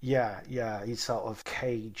yeah, he's sort of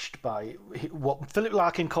caged by what Philip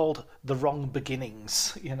Larkin called the wrong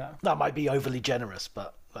beginnings. That might be overly generous,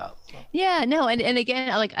 but well. Yeah, no, and again,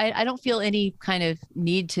 like I don't feel any kind of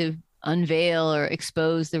need to unveil or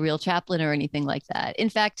expose the real Chaplin or anything like that. In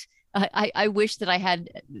fact, I wish that I had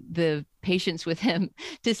the patience with him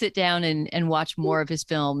to sit down and watch more of his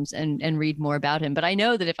films and read more about him. But I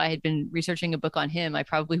know that if I had been researching a book on him, I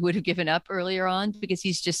probably would have given up earlier on, because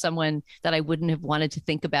he's just someone that I wouldn't have wanted to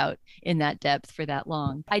think about in that depth for that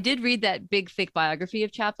long. I did read that big, thick biography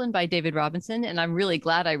of Chaplin by David Robinson, and I'm really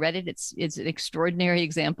glad I read it. It's an extraordinary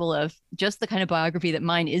example of just the kind of biography that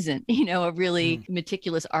mine isn't, a really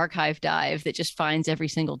meticulous archive dive that just finds every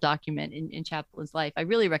single document in Chaplin's life. I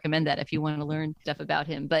really recommend that if you want to learn stuff about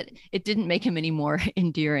him, but it didn't make him any more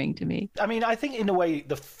endearing to me. I mean, I think in a way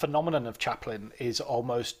the phenomenon of Chaplin is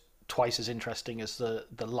almost twice as interesting as the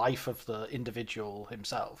life of the individual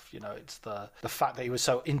himself. It's the fact that he was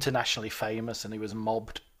so internationally famous and he was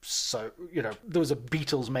mobbed. So, there was a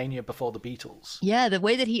Beatles mania before the Beatles. Yeah, the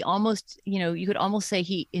way that he almost, you could almost say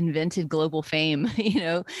he invented global fame,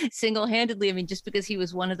 single-handedly. I mean, just because he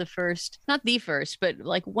was one of the first, not the first, but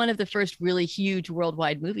like one of the first really huge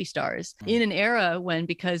worldwide movie stars in an era when,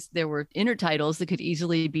 because there were intertitles that could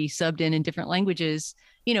easily be subbed in different languages,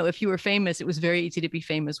 if you were famous, it was very easy to be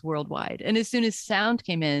famous worldwide. And as soon as sound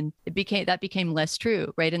came in, that became less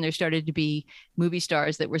true, right? And there started to be movie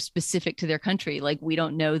stars that were specific to their country. Like, we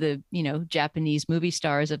don't know the, Japanese movie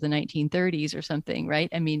stars of the 1930s or something, right?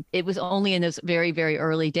 I mean, it was only in those very, very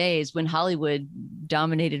early days when Hollywood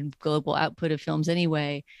dominated global output of films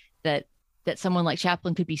anyway, that someone like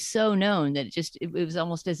Chaplin could be so known that it was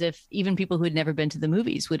almost as if even people who had never been to the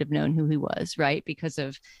movies would have known who he was, right? Because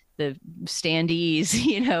of the standees,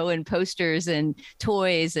 and posters and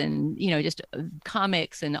toys and, just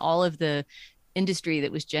comics and all of the industry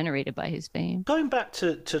that was generated by his fame. Going back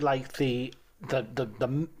to like the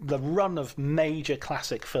run of major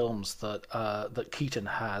classic films that Keaton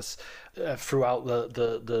has throughout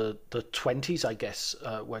the 20s, I guess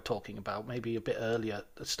we're talking about, maybe a bit earlier.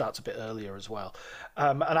 It starts a bit earlier as well,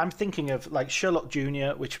 and I'm thinking of like Sherlock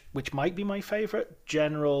Jr., which might be my favorite.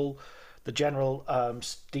 The General,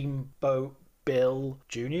 Steamboat Bill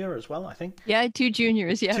Jr. as well, I think. Yeah, two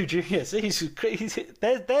juniors. Yeah, two juniors. There's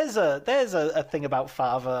a thing about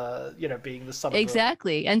father, being the son.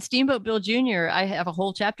 Exactly, and Steamboat Bill Jr. I have a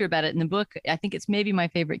whole chapter about it in the book. I think it's maybe my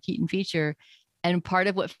favorite Keaton feature. And part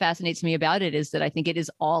of what fascinates me about it is that I think it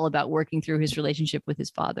is all about working through his relationship with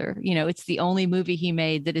his father. It's the only movie he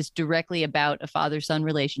made that is directly about a father-son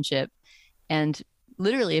relationship, and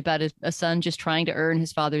literally about a son just trying to earn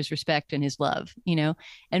his father's respect and his love,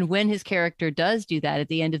 and when his character does do that at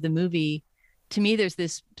the end of the movie, to me, there's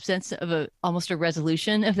this sense of almost a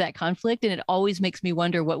resolution of that conflict. And it always makes me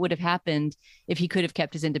wonder what would have happened if he could have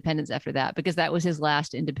kept his independence after that, because that was his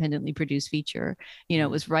last independently produced feature. It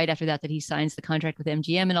was right after that he signs the contract with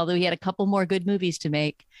MGM. And although he had a couple more good movies to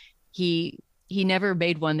make, he never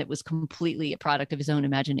made one that was completely a product of his own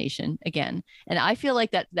imagination again. And I feel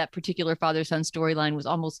like that particular father-son storyline was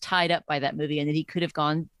almost tied up by that movie, and that he could have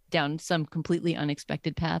gone down some completely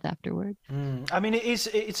unexpected path afterward. I mean, it's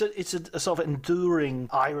a sort of enduring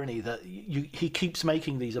irony that he keeps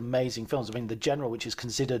making these amazing films. I mean, The General, which is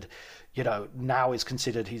considered, now is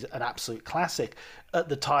considered he's an absolute classic, at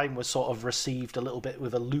the time was sort of received a little bit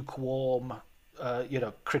with a lukewarm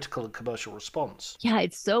critical and commercial response. Yeah,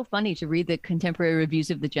 it's so funny to read the contemporary reviews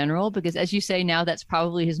of The General, because as you say, now that's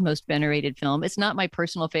probably his most venerated film. It's not my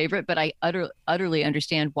personal favorite, but I utterly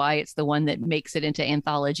understand why it's the one that makes it into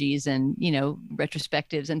anthologies and,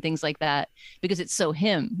 retrospectives and things like that, because it's so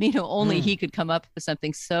him. Only he could come up with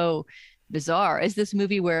something so bizarre as this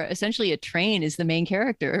movie where essentially a train is the main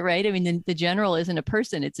character, right? I mean, the general isn't a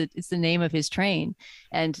person, it's the name of his train,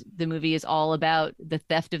 and the movie is all about the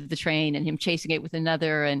theft of the train and him chasing it with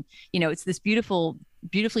another, and it's this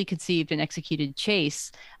beautifully conceived and executed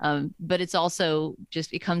chase, but it's also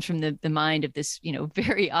just, it comes from the mind of this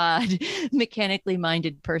very odd mechanically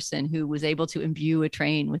minded person who was able to imbue a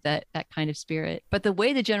train with that kind of spirit. But the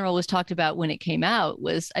way The General was talked about when it came out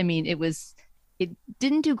was, I mean, it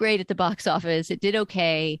didn't do great at the box office. It did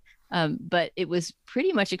okay, but it was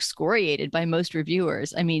pretty much excoriated by most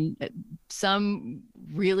reviewers. I mean, some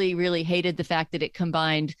really, really hated the fact that it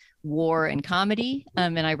combined war and comedy,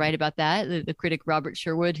 and I write about that. The critic Robert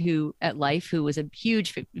Sherwood, who at Life, who was a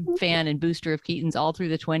huge fan and booster of Keaton's all through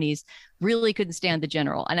the 20s, really couldn't stand The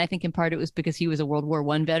General. And I think in part it was because he was a World War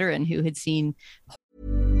I veteran who had seen...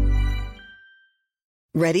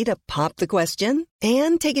 Ready to pop the question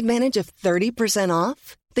and take advantage of 30%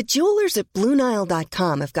 off? The jewelers at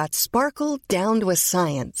BlueNile.com have got sparkle down to a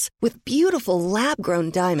science with beautiful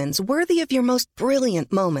lab-grown diamonds worthy of your most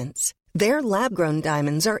brilliant moments. Their lab-grown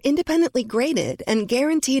diamonds are independently graded and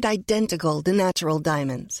guaranteed identical to natural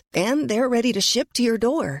diamonds. And they're ready to ship to your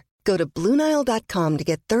door. Go to BlueNile.com to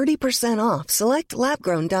get 30% off select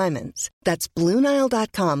lab-grown diamonds. That's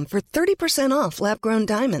BlueNile.com for 30% off lab-grown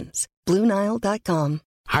diamonds. BlueNile.com.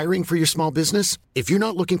 Hiring for your small business? If you're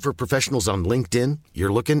not looking for professionals on LinkedIn,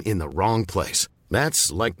 you're looking in the wrong place.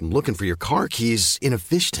 That's like looking for your car keys in a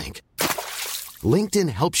fish tank. LinkedIn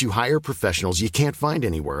helps you hire professionals you can't find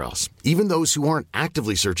anywhere else, even those who aren't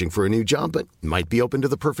actively searching for a new job but might be open to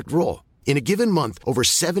the perfect role. In a given month, over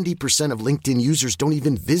 70% of LinkedIn users don't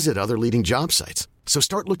even visit other leading job sites. So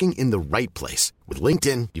start looking in the right place. With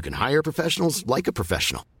LinkedIn, you can hire professionals like a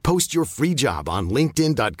professional. Post your free job on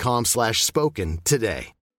linkedin.com/spoken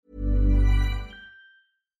today.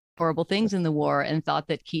 Horrible things in the war, and thought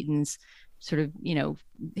that Keaton's sort of,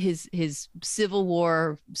 his Civil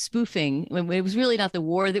War spoofing, it was really not the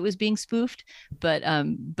war that was being spoofed, but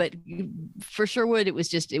for Sherwood, it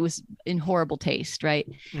was in horrible taste, right?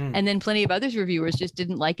 And then plenty of other reviewers just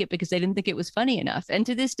didn't like it because they didn't think it was funny enough. And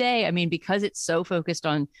to this day, I mean, because it's so focused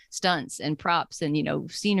on stunts and props and,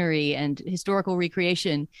 scenery and historical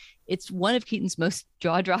recreation, it's one of Keaton's most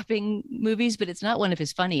jaw-dropping movies, but it's not one of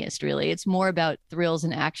his funniest, really. It's more about thrills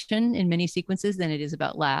and action in many sequences than it is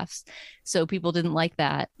about laughs. So people didn't like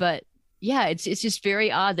that. But yeah, it's just very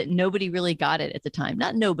odd that nobody really got it at the time.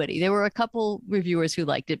 Not nobody. There were a couple reviewers who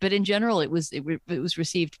liked it, but in general, it was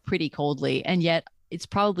received pretty coldly. And yet it's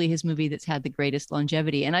probably his movie that's had the greatest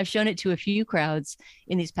longevity. And I've shown it to a few crowds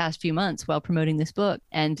in these past few months while promoting this book.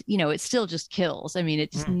 And, it still just kills. I mean,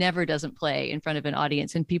 it just never doesn't play in front of an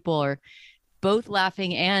audience, and people are both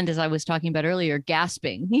laughing and, as I was talking about earlier,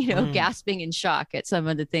 gasping, gasping in shock at some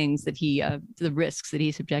of the things that the risks that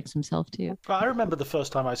he subjects himself to. I remember the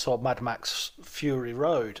first time I saw Mad Max Fury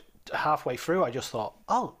Road. Halfway through, I just thought,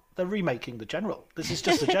 oh, they're remaking The General. This is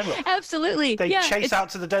just The General. Absolutely. They chase out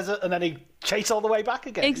to the desert and then they chase all the way back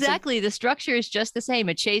again. Exactly. The structure is just the same.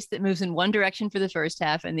 A chase that moves in one direction for the first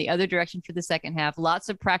half and the other direction for the second half. Lots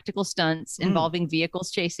of practical stunts involving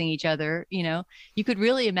vehicles chasing each other. You could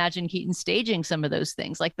really imagine Keaton staging some of those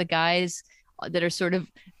things, like the guys that are sort of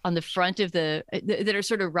on the front of that are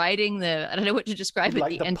sort of riding I don't know what to describe it,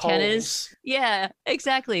 like the antennas. Poles. Yeah,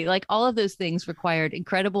 exactly. Like all of those things required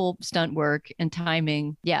incredible stunt work and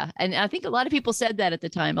timing. Yeah. And I think a lot of people said that at the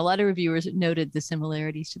time. A lot of reviewers noted the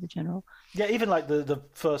similarities to The General. Yeah, even like the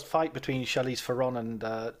first fight between Charlize Theron and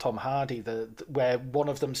Tom Hardy, where one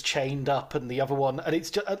of them's chained up and the other one, and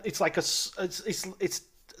it's like it's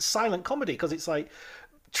silent comedy because it's like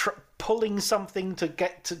pulling something to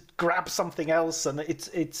grab something else, and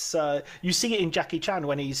it's you see it in Jackie Chan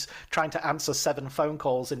when he's trying to answer 7 phone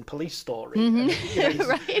calls in Police Story, and, he's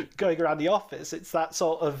right. going around the office. It's that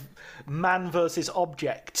sort of man versus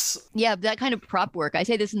objects. Yeah, that kind of prop work. I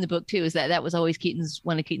say this in the book too, is that was always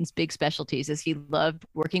one of Keaton's big specialties, is he loved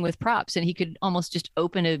working with props, and he could almost just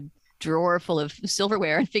open a drawer full of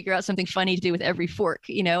silverware and figure out something funny to do with every fork,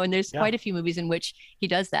 and there's quite a few movies in which he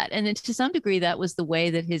does that. And then to some degree, that was the way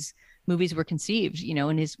that his movies were conceived,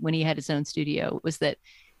 when he had his own studio, was that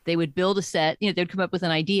they would build a set, they'd come up with an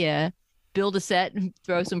idea, build a set and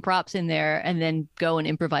throw some props in there, and then go and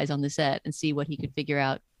improvise on the set and see what he could figure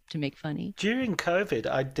out to make funny. During COVID,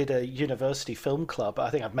 I did a university film club. I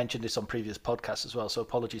think I've mentioned this on previous podcasts as well, so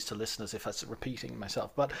apologies to listeners if that's repeating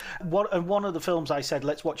myself. But one of the films I said,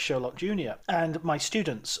 let's watch Sherlock Jr. And my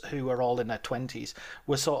students, who are all in their 20s,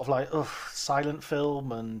 were sort of like, silent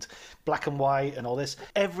film and black and white and all this.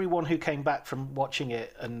 Everyone who came back from watching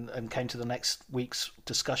it and came to the next week's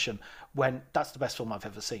discussion went, that's the best film I've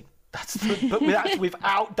ever seen. But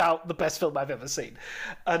without doubt, the best film I've ever seen.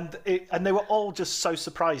 And they were all just so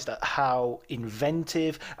surprised at how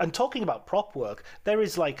inventive. And talking about prop work, there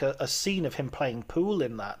is like a scene of him playing pool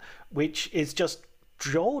in that, which is just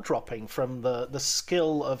jaw-dropping from the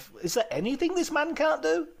skill of, is there anything this man can't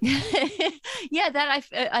do? Yeah, that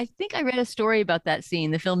I think I read a story about that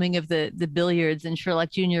scene, the filming of the billiards in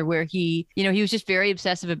Sherlock Jr., where he was just very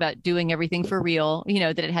obsessive about doing everything for real,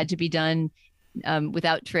 that it had to be done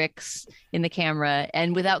without tricks in the camera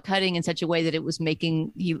and without cutting in such a way that it was making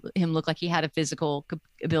him look like he had a physical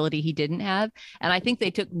ability he didn't have. And I think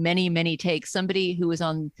they took many, many takes. Somebody who was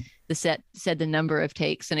on the set said the number of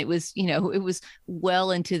takes, and it was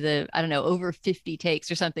well into the, over 50 takes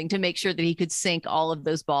or something to make sure that he could sink all of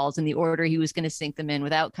those balls in the order he was going to sink them in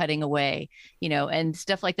without cutting away, and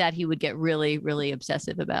stuff like that he would get really, really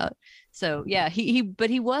obsessive about. So yeah, he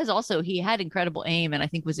had incredible aim, and I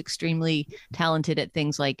think was extremely talented at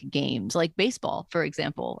things like games, like baseball, for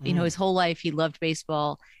example. His whole life he loved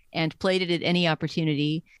baseball and played it at any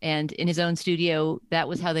opportunity. And in his own studio, that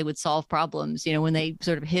was how they would solve problems. When they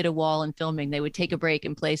sort of hit a wall in filming, they would take a break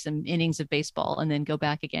and play some innings of baseball and then go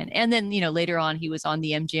back again. And then, later on, he was on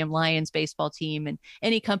the MGM Lions baseball team, and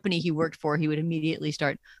any company he worked for, he would immediately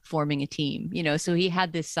start forming a team, so he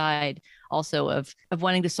had this side also of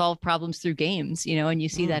wanting to solve problems through games, and you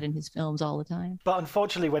see that in his films all the time. But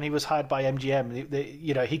unfortunately, when he was hired by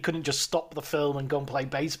MGM, he couldn't just stop the film and go and play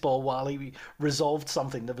baseball while he resolved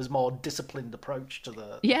something. There was more disciplined approach to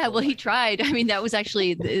the. Yeah, well, he tried. I mean,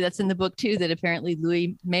 that's in the book too, that apparently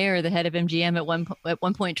Louis Mayer, the head of MGM, at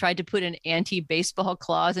one point tried to put an anti-baseball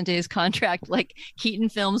clause into his contract, like Keaton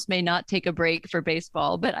films may not take a break for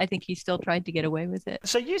baseball, but I think he still tried to get away with it.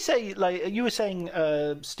 So you say, like you were saying,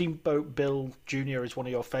 Steamboat Bill Jr. is one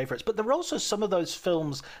of your favorites, but there are also some of those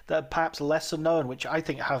films that are perhaps lesser known, which I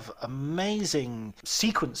think have amazing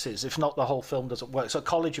sequences, if not the whole film doesn't work. So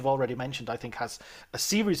College, you've already mentioned, I think has a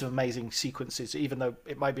series of amazing sequences, even though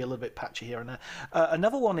it might be a little bit patchy here and there.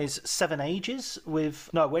 Another one is Seven Ages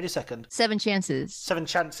Seven Chances. Seven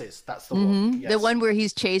Chances, that's the one. Yes. The one where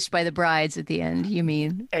he's chased by the brides at the end, you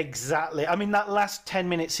mean? Exactly. I mean, that last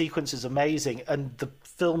 10-minute sequence is amazing, and the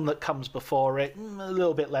film that comes before it, a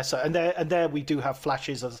little bit lesser. And there we do have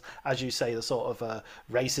flashes of, as you say, the sort of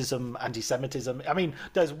racism, anti-Semitism. I mean,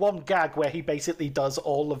 there's one gag where he basically does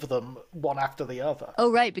all of them one after the other.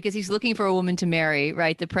 Oh, right, because he's looking for a woman to marry,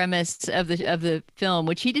 right? The premise of the film,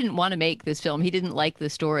 which he didn't want to make this film. He didn't like the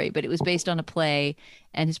story, but it was based on a play,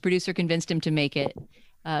 and his producer convinced him to make it.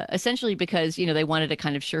 Essentially because, they wanted a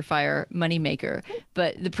kind of surefire moneymaker.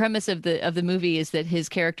 But the premise of the movie is that his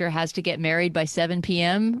character has to get married by 7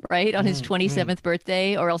 p.m., right, on his 27th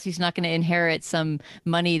birthday, or else he's not going to inherit some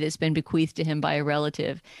money that's been bequeathed to him by a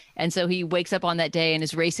relative. And so he wakes up on that day and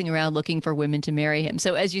is racing around looking for women to marry him.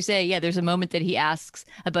 So as you say, yeah, there's a moment that he asks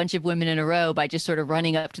a bunch of women in a row by just sort of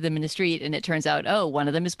running up to them in the street. And it turns out, oh, one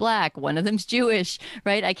of them is black, one of them's Jewish,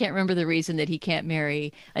 right? I can't remember the reason that he can't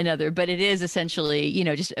marry another, but it is essentially,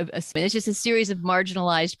 it's just a series of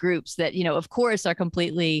marginalized groups that, of course, are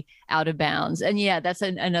completely out of bounds. And yeah, that's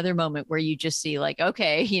another moment where you just see like,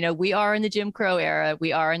 okay, we are in the Jim Crow era.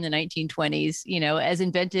 We are in the 1920s, as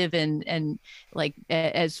inventive and like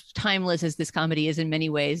as timeless as this comedy is in many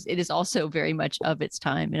ways, it is also very much of its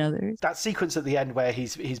time in others. That sequence at the end where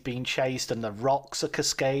he's being chased and the rocks are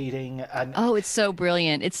cascading and it's so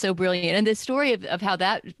brilliant. It's so brilliant. And the story of how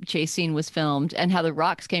that chase scene was filmed and how the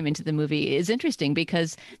rocks came into the movie is interesting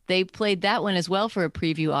because they played that one as well for a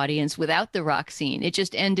preview audience without the rock scene. It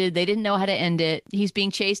just ended. They didn't know how to end it. He's being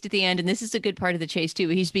chased at the end, and this is a good part of the chase too.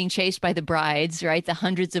 He's being chased by the brides, right? The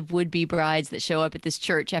hundreds of would-be brides that show up at this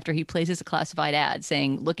church after he places a classified ad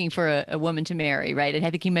saying, looking for a woman to marry, right? And I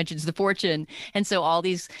think he mentions the fortune. And so all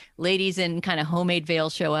these ladies in kind of homemade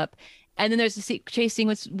veils show up. And then there's a chase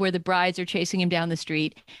scene where the brides are chasing him down the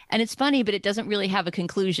street. And it's funny, but it doesn't really have a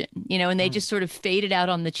conclusion, and they just sort of faded out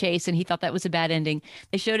on the chase. And he thought that was a bad ending.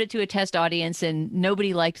 They showed it to a test audience and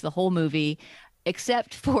nobody liked the whole movie,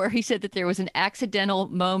 except for, he said that there was an accidental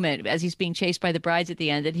moment as he's being chased by the brides at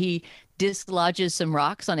the end that he dislodges some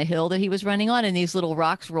rocks on a hill that he was running on, and these little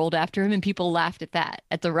rocks rolled after him, and people laughed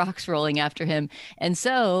at the rocks rolling after him. And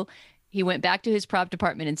so he went back to his prop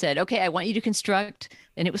department and said, okay, I want you to construct,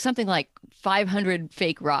 and it was something like 500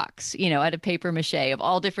 fake rocks, out of paper mache of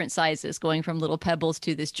all different sizes, going from little pebbles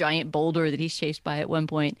to this giant boulder that he's chased by at one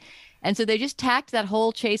point. And so they just tacked that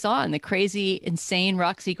whole chase on, the crazy, insane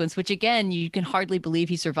rock sequence, which, again, you can hardly believe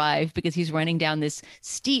he survived because he's running down this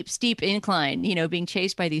steep, steep incline, being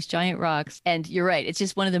chased by these giant rocks. And you're right. It's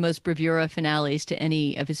just one of the most bravura finales to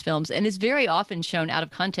any of his films. And it's very often shown out of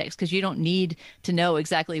context because you don't need to know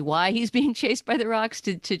exactly why he's being chased by the rocks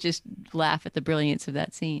to just laugh at the brilliance of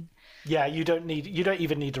that scene. Yeah, you don't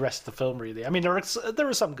even need the rest of the film, really. I mean, there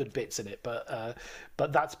are some good bits in it, but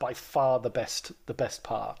that's by far the best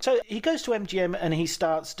part. So he goes to MGM and he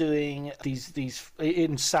starts doing these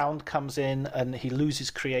in sound comes in and he loses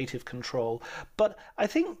creative control. But I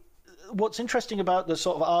think what's interesting about the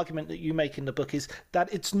sort of argument that you make in the book is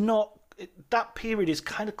that it's not, that period is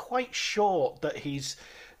kind of quite short, that he's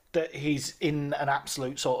in an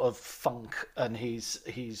absolute sort of funk and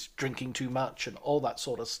he's drinking too much and all that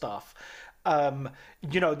sort of stuff.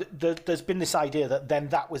 There's been this idea that then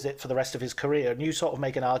that was it for the rest of his career, and you sort of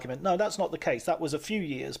make an argument, no, that's not the case. That was a few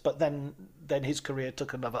years, but then his career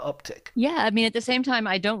took another uptick. Yeah, I mean, at the same time,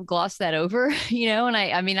 I don't gloss that over, and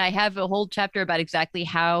I have a whole chapter about exactly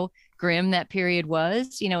how grim that period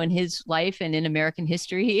was, in his life and in American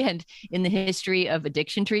history and in the history of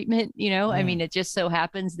addiction treatment, I mean, it just so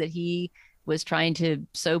happens that he was trying to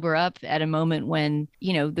sober up at a moment when,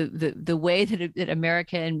 the way that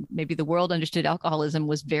America and maybe the world understood alcoholism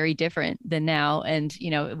was very different than now. And,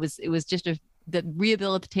 it was just a the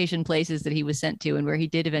rehabilitation places that he was sent to and where he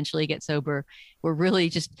did eventually get sober were really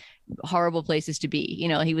just horrible places to be. You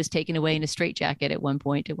know, he was taken away in a straitjacket at one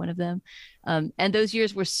point to one of them. And those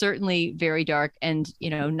years were certainly very dark, and, you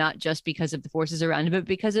know, not just because of the forces around him, but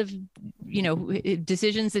because of, you know,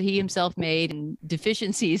 decisions that he himself made and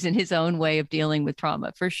deficiencies in his own way of dealing with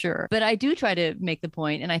trauma, for sure. But I do try to make the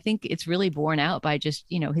point, and I think it's really borne out by just,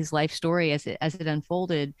 you know, his life story as it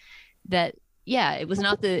unfolded, that yeah, it was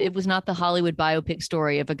not the Hollywood biopic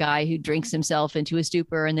story of a guy who drinks himself into a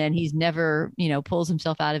stupor and then he's never, you know, pulls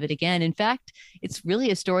himself out of it again. In fact, it's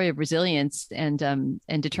really a story of resilience and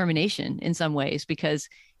determination in some ways, because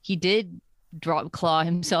he did claw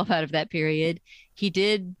himself out of that period. He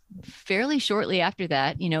did fairly shortly after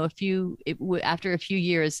that, you know, after a few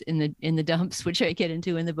years in the dumps, which I get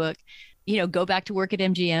into in the book, you know, go back to work at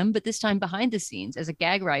MGM, but this time behind the scenes as a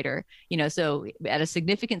gag writer, you know, so at a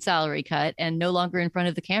significant salary cut and no longer in front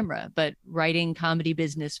of the camera, but writing comedy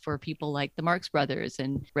business for people like the Marx Brothers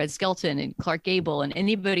and Red Skelton and Clark Gable and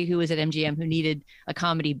anybody who was at MGM who needed a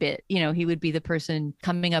comedy bit. You know, he would be the person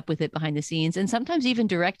coming up with it behind the scenes and sometimes even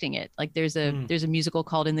directing it. Like there's a musical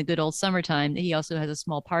called In the Good Old Summertime that he also has a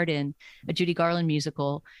small part in, a Judy Garland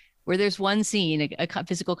musical, where there's one scene, a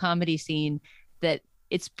physical comedy scene, that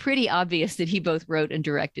it's pretty obvious that he both wrote and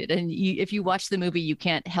directed. And if you watch the movie, you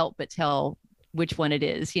can't help but tell which one it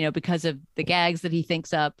is, you know, because of the gags that he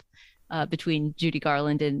thinks up between Judy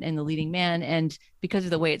Garland and the leading man, and because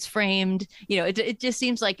of the way it's framed. You know, it just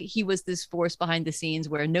seems like he was this force behind the scenes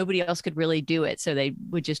where nobody else could really do it, so they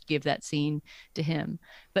would just give that scene to him.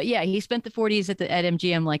 But yeah, he spent the 40s at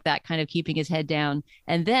MGM like that, kind of keeping his head down.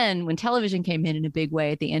 And then when television came in a big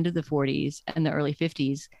way at the end of the 40s and the early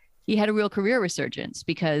 50s, he had a real career resurgence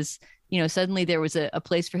because, you know, suddenly there was a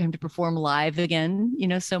place for him to perform live again. You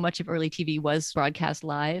know, so much of early TV was broadcast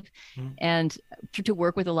live, and to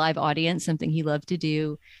work with a live audience, something he loved to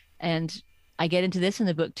do. And I get into this in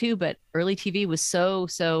the book too, but early TV was so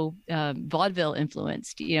vaudeville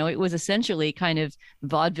influenced. You know, it was essentially kind of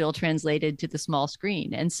vaudeville translated to the small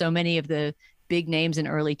screen. And so many of the big names in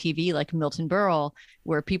early TV, like Milton Berle,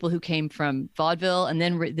 were people who came from vaudeville, and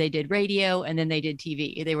then they did radio, and then they did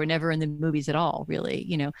TV. They were never in the movies at all, really,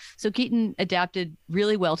 you know. So Keaton adapted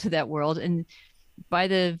really well to that world, and by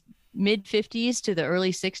the mid 50s to the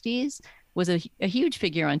early 60s was a huge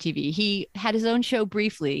figure on TV. He had his own show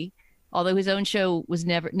briefly, although his own show was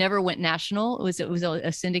never went national. It was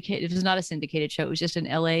a syndicate. It was not a syndicated show. It was just an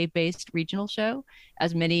LA based regional show,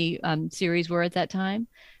 as many series were at that time.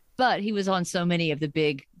 But he was on so many of the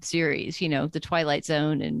big series, you know, The Twilight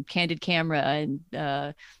Zone and Candid Camera and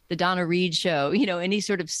the Donna Reed Show, you know, any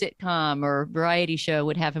sort of sitcom or variety show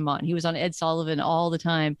would have him on. He was on Ed Sullivan all the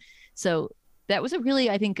time. So that was a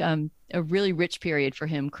really, I think, a really rich period for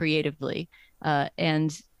him creatively,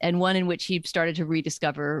 and one in which he started to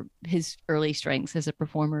rediscover his early strengths as a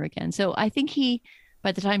performer again. So I think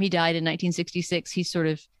by the time he died in 1966,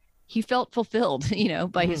 he felt fulfilled, you know,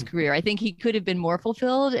 by his career. I think he could have been more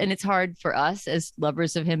fulfilled. And it's hard for us as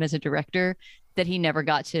lovers of him as a director that he never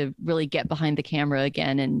got to really get behind the camera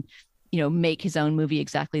again and, you know, make his own movie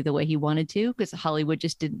exactly the way he wanted to, because Hollywood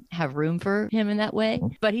just didn't have room for him in that way.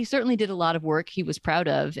 But he certainly did a lot of work he was proud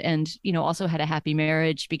of, and, you know, also had a happy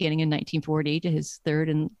marriage beginning in 1940 to his third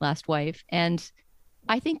and last wife. And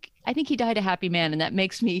I think he died a happy man, and that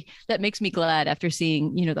makes me glad after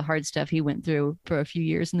seeing, you know, the hard stuff he went through for a few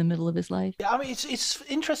years in the middle of his life. Yeah, I mean, it's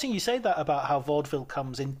interesting you say that about how vaudeville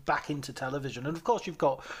comes back into television, and of course you've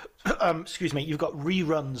got you've got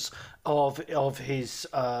reruns of his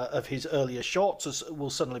earlier shorts will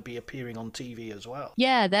suddenly be appearing on TV as well.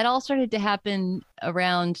 Yeah, that all started to happen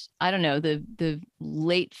around, I don't know, the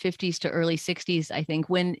late 50s to early 60s, I think,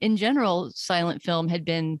 when in general silent film had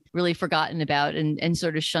been really forgotten about and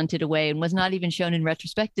sort of shunted away and was not even shown in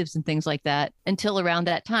retrospectives and things like that until around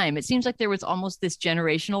that time. It seems like there was almost this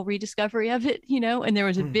generational rediscovery of it, you know, and there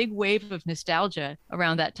was a big wave of nostalgia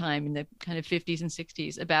around that time in the kind of 50s and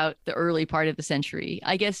 60s about the early part of the century.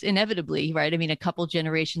 I guess inevitably, right? I mean, a couple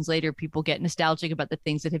generations later, people get nostalgic about the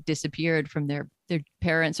things that have disappeared from their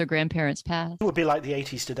parents' or grandparents' past. It would be like the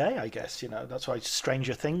 80s today, I guess, you know. That's why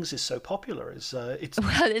Stranger Things is so popular. Well,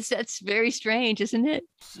 that's very strange, isn't it?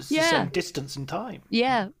 It's the same distance and time.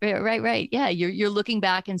 Yeah, right. Yeah, you're looking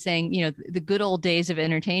back and saying, you know, the good old days of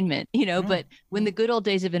entertainment, you know, but when the good old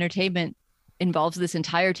days of entertainment involves this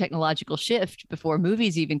entire technological shift before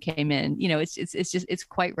movies even came in, you know, it's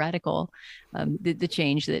quite radical, the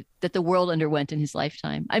change that the world underwent in his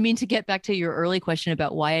lifetime. I mean, to get back to your early question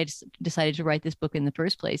about why I decided to write this book in the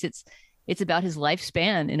first place, it's about his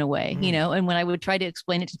lifespan in a way, you know, and when I would try to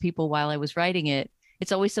explain it to people while I was writing it,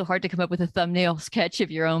 it's always so hard to come up with a thumbnail sketch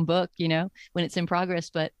of your own book, when it's in progress.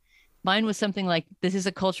 But mine was something like, this is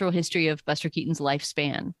a cultural history of Buster Keaton's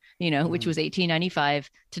lifespan, which was 1895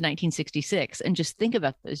 to 1966. And just think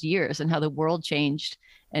about those years and how the world changed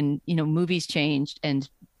and, movies changed and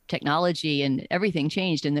technology and everything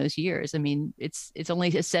changed in those years. I mean, it's only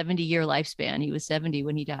a 70-year lifespan. He was 70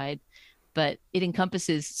 when he died, but it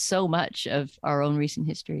encompasses so much of our own recent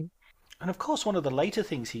history. And of course, one of the later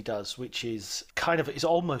things he does, which is is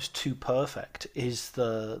almost too perfect, is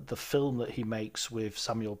the film that he makes with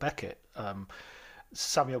Samuel Beckett.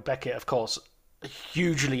 Samuel Beckett, of course,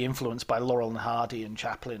 hugely influenced by Laurel and Hardy and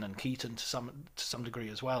Chaplin and Keaton to some degree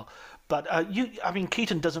as well. But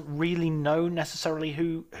Keaton doesn't really know necessarily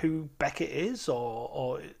who Beckett is,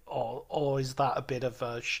 or is that a bit of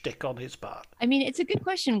a shtick on his part? I mean, it's a good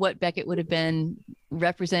question what Beckett would have been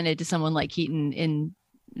represented to someone like Keaton in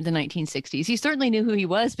the 1960s. He certainly knew who he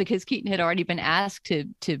was because Keaton had already been asked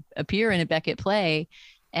to appear in a Beckett play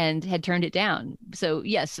and had turned it down. So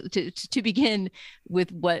yes, to begin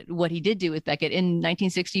with what he did do with Beckett, in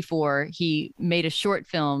 1964, he made a short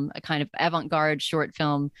film, a kind of avant-garde short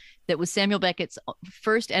film that was Samuel Beckett's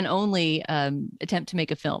first and only attempt to make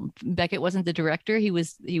a film. Beckett wasn't the director. He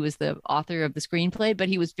was the author of the screenplay, but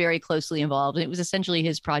he was very closely involved. And it was essentially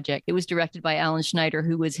his project. It was directed by Alan Schneider,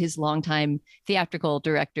 who was his longtime theatrical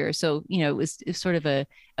director. So, it was sort of a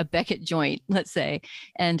Beckett joint, let's say.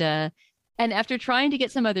 And after trying to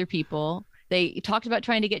get some other people, they talked about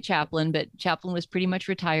trying to get Chaplin, but Chaplin was pretty much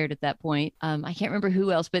retired at that point. I can't remember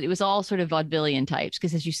who else, but it was all sort of vaudevillian types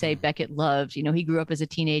because, as you say, Beckett loved, he grew up as a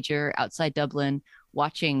teenager outside Dublin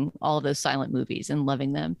watching all of those silent movies and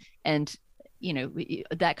loving them. And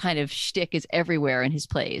that kind of shtick is everywhere in his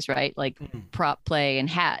plays, right? Like prop play and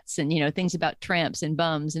hats and, things about tramps and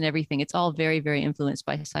bums and everything. It's all very, very influenced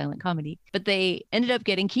by silent comedy. But they ended up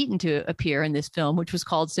getting Keaton to appear in this film, which was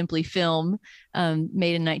called simply Film,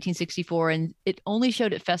 made in 1964. And it only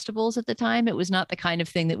showed at festivals at the time. It was not the kind of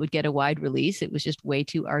thing that would get a wide release. It was just way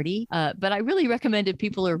too arty. But I really recommend if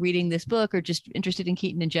people are reading this book or just interested in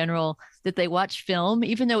Keaton in general, that they watch Film,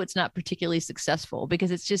 even though it's not particularly successful,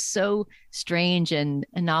 because it's just so strange and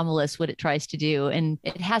anomalous what it tries to do. And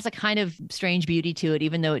it has a kind of strange beauty to it,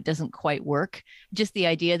 even though it doesn't quite work. Just the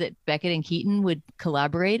idea that Beckett and Keaton would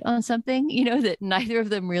collaborate on something, that neither of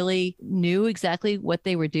them really knew exactly what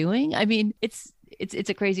they were doing. I mean, it's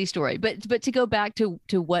a crazy story. But to go back to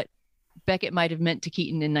what Beckett might have meant to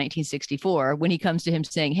Keaton in 1964, when he comes to him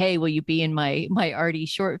saying, "Hey, will you be in my arty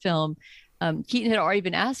short film?" Keaton had already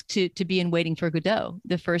been asked to be in Waiting for Godot,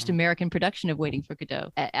 the first American production of Waiting for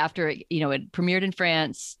Godot. After it premiered in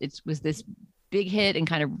France, it was this big hit and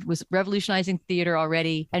kind of was revolutionizing theater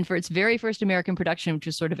already. And for its very first American production, which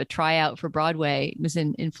was sort of a tryout for Broadway, it was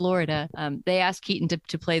in Florida, they asked Keaton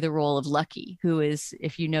to play the role of Lucky, who is,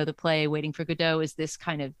 if you know the play Waiting for Godot, is this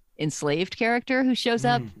kind of enslaved character who shows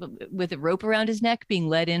up with a rope around his neck being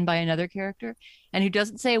led in by another character, and who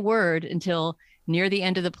doesn't say a word until near the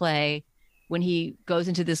end of the play, when he goes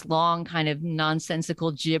into this long kind of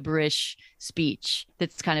nonsensical gibberish speech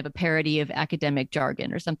that's kind of a parody of academic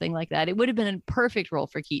jargon or something like that. It would have been a perfect role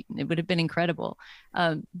for Keaton. It would have been incredible.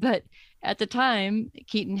 But at the time,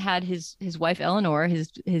 Keaton had his wife, Eleanor,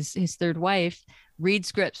 his third wife, read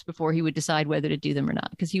scripts before he would decide whether to do them or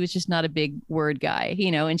not, because he was just not a big word guy,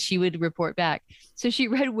 and she would report back. So she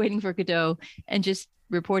read Waiting for Godot and just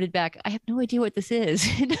reported back, "I have no idea what this is.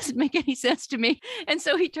 It doesn't make any sense to me." And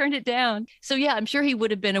so he turned it down. So yeah, I'm sure he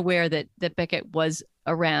would have been aware that Beckett was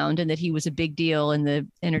around and that he was a big deal in the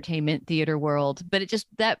entertainment theater world. But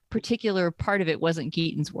that particular part of it wasn't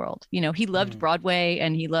Keaton's world. He loved Broadway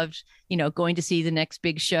and he loved, going to see the next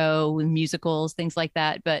big show and musicals, things like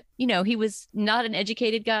that. But, he was not an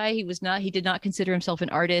educated guy. He did not consider himself an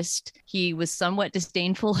artist. He was somewhat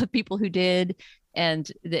disdainful of people who did.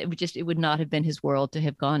 And it would not have been his world to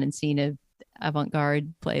have gone and seen a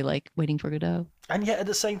avant-garde play like Waiting for Godot. And yet at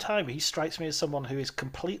the same time, he strikes me as someone who is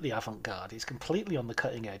completely avant-garde. He's completely on the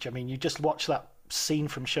cutting edge. I mean, you just watch that scene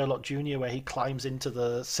from Sherlock Jr. where he climbs into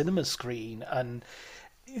the cinema screen, and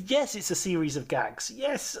yes, it's a series of gags.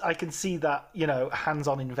 Yes, I can see that,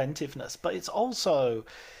 hands-on inventiveness, but it's also,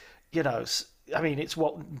 it's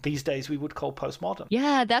what these days we would call postmodern.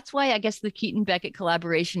 Yeah, that's why I guess the Keaton-Beckett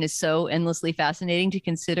collaboration is so endlessly fascinating to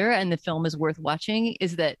consider, and the film is worth watching,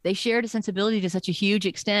 is that they shared a sensibility to such a huge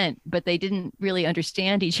extent, but they didn't really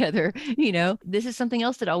understand each other. This is something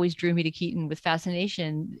else that always drew me to Keaton with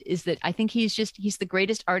fascination, is that I think he's the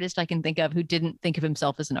greatest artist I can think of who didn't think of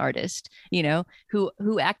himself as an artist,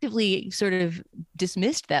 who actively sort of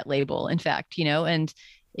dismissed that label, in fact, and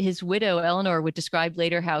his widow, Eleanor, would describe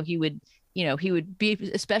later how he would he would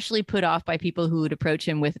be especially put off by people who would approach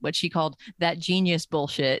him with what she called that genius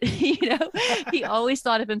bullshit. He always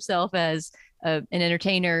thought of himself as an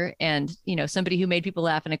entertainer and, somebody who made people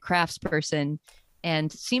laugh and a craftsperson,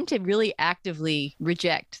 and seemed to really actively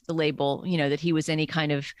reject the label, that he was any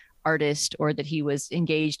kind of artist or that he was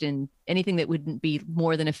engaged in anything that wouldn't be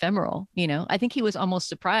more than ephemeral. I think he was almost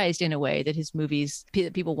surprised in a way that his movies,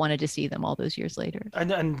 that people wanted to see them all those years later.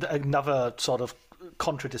 And another sort of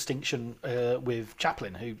contradistinction with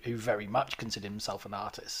Chaplin, who very much considered himself an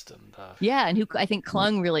artist. And who I think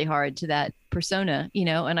clung really hard to that persona,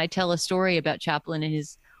 and I tell a story about Chaplin in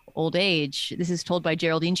his old age. This is told by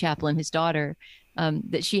Geraldine Chaplin, his daughter,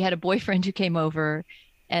 that she had a boyfriend who came over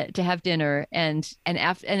to have dinner, and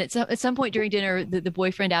at some point during dinner, the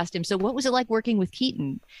boyfriend asked him, "So what was it like working with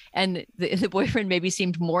Keaton?" And the boyfriend maybe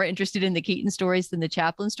seemed more interested in the Keaton stories than the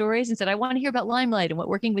Chaplin stories, and said, "I want to hear about Limelight and what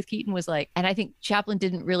working with Keaton was like." And I think Chaplin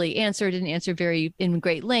didn't answer very in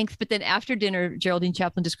great length. But then after dinner, Geraldine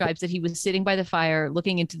Chaplin describes that he was sitting by the fire,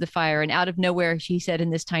 looking into the fire, and out of nowhere, she said in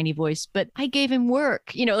this tiny voice, "But I gave him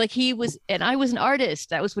work." Like he was, and I was an artist.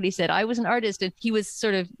 That was what he said. I was an artist, and he was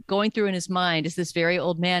sort of going through in his mind as this very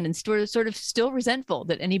old man, and sort of still resentful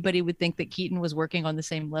that anybody would think that Keaton was working on the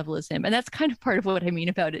same level as him. And that's kind of part of what I mean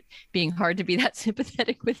about it being hard to be that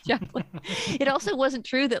sympathetic with Chaplin. It also wasn't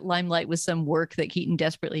true that Limelight was some work that Keaton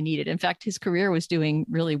desperately needed. In fact, his career was doing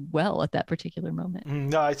really well at that particular moment.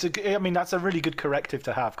 No, that's a really good corrective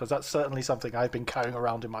to have, because that's certainly something I've been carrying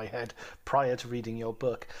around in my head prior to reading your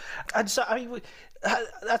book. And so,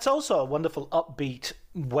 that's also a wonderful upbeat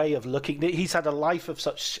way of looking. He's had a life of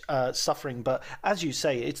such suffering, but as you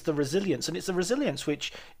say, it's the resilience, and it's the resilience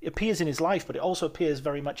which appears in his life, but it also appears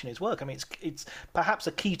very much in his work. I mean, it's perhaps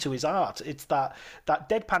a key to his art. It's that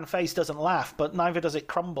deadpan face doesn't laugh, but neither does it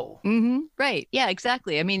crumble. Mm-hmm. Right. Yeah,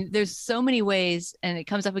 exactly. I mean, there's so many ways, and it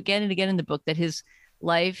comes up again and again in the book, that his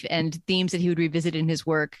life and themes that he would revisit in his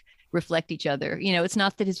work reflect each other. It's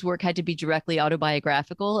not that his work had to be directly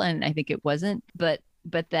autobiographical, and I think it wasn't, but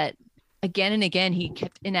that again and again he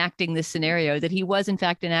kept enacting this scenario that he was in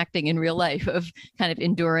fact enacting in real life, of kind of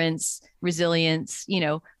endurance, resilience,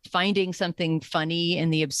 finding something funny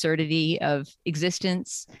in the absurdity of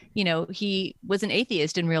existence. He was an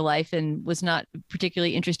atheist in real life and was not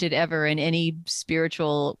particularly interested ever in any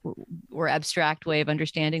spiritual or abstract way of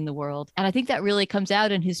understanding the world. And I think that really comes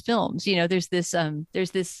out in his films. There's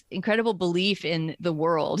this incredible belief in the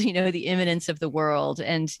world, the imminence of the world,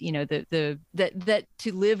 and that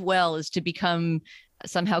to live well is to become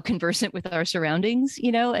somehow conversant with our surroundings,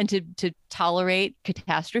 and to tolerate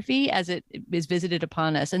catastrophe as it is visited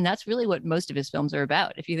upon us. And that's really what most of his films are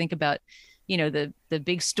about. If you think about, the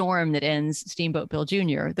big storm that ends Steamboat Bill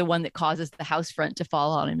Jr., the one that causes the house front to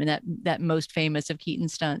fall on him, and that most famous of Keaton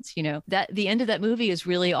stunts, that the end of that movie is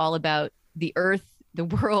really all about the earth, the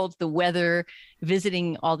world, the weather,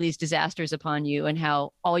 visiting all these disasters upon you, and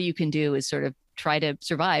how all you can do is sort of try to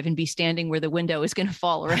survive and be standing where the window is going to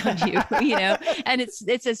fall around you, and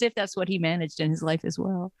it's as if that's what he managed in his life as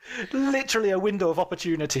well. Literally a window of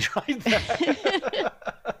opportunity right there.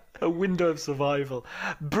 A window of survival.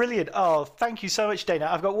 Brilliant. Oh, thank you so much, Dana.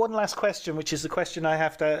 I've got one last question, which is the question I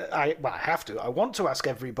want to ask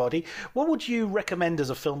everybody. What would you recommend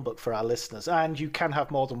as a film book for our listeners? And you can have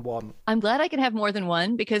more than one. I'm glad I can have more than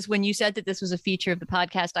one, because when you said that this was a feature of the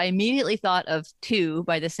podcast, I immediately thought of two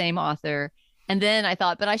by the same author. And then I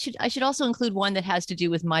thought, but I should also include one that has to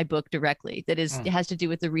do with my book directly. That is, it has to do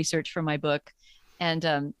with the research for my book,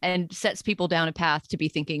 and sets people down a path to be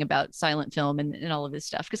thinking about silent film and all of this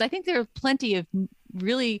stuff. Because I think there are plenty of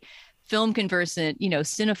really film conversant,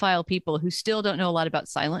 cinephile people who still don't know a lot about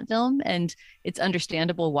silent film. And it's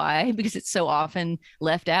understandable why, because it's so often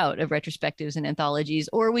left out of retrospectives and anthologies,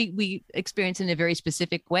 or we experience it in a very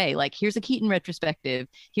specific way. Like, here's a Keaton retrospective,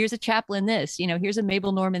 here's a Chaplin this, here's a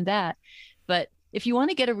Mabel Normand that. But if you want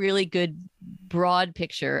to get a really good broad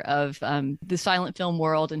picture of the silent film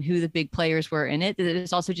world and who the big players were in it, it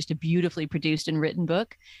is also just a beautifully produced and written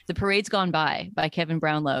book. The Parade's Gone By Kevin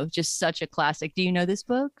Brownlow, just such a classic. Do you know this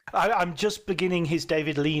book? I'm just beginning his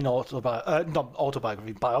David Lean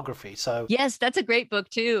biography. So yes, that's a great book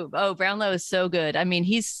too. Oh, Brownlow is so good. I mean,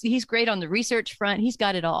 he's great on the research front. He's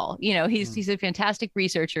got it all. He's a fantastic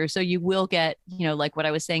researcher. So you will get, like what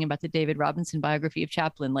I was saying about the David Robinson biography of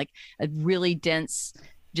Chaplin, like a really dense,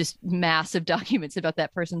 just massive documents about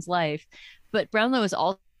that person's life. But Brownlow is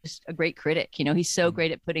also just a great critic. He's so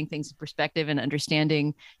great at putting things in perspective and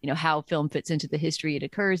understanding, how film fits into the history it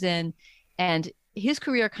occurs in. And his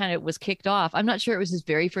career kind of was kicked off. I'm not sure it was his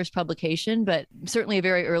very first publication, but certainly a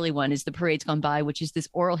very early one is The Parade's Gone By, which is this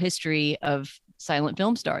oral history of silent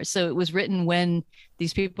film stars. So it was written when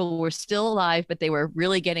these people were still alive, but they were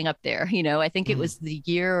really getting up there. I think it was the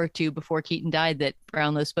year or two before Keaton died that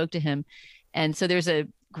Brownlow spoke to him. And so there's a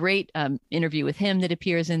great interview with him that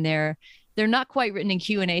appears in there. They're not quite written in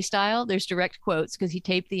Q&A style. There's direct quotes because he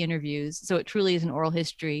taped the interviews. So it truly is an oral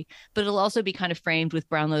history, but it'll also be kind of framed with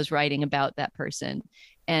Brownlow's writing about that person.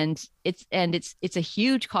 And it's a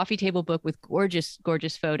huge coffee table book with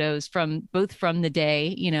gorgeous photos from the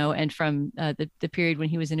day, and from the period when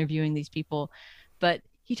he was interviewing these people. But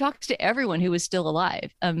he talks to everyone who was still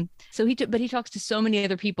alive. But he talks to so many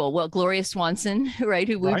other people. Well, Gloria Swanson, right,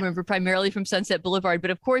 who we remember primarily from Sunset Boulevard,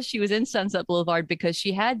 but of course she was in Sunset Boulevard because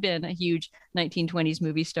she had been a huge 1920s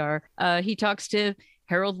movie star. He talks to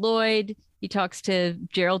Harold Lloyd. He talks to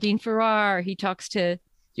Geraldine Farrar. He talks to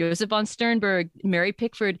Joseph von Sternberg, Mary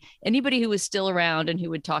Pickford, anybody who was still around and who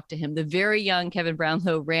would talk to him. The very young Kevin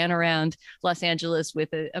Brownlow ran around Los Angeles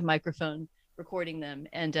with a microphone recording them.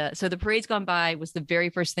 And so The Parade's Gone By was the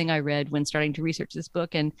very first thing I read when starting to research this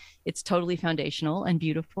book. And it's totally foundational and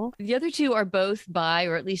beautiful. The other two are both by,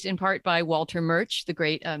 or at least in part by, Walter Murch, the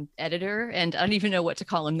great editor. And I don't even know what to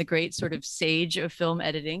call him, the great sort of sage of film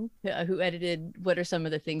editing, who edited, what are some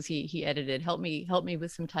of the things he edited? Help me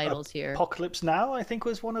with some titles here. Apocalypse Now, I think,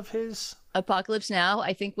 was one of his. Apocalypse Now,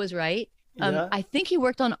 I think, was right. I think he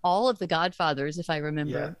worked on all of The Godfathers, if I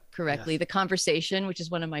remember correctly. Yes. The Conversation, which is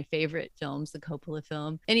one of my favorite films, the Coppola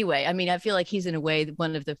film. Anyway, I mean, I feel like he's in a way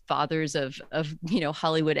one of the fathers of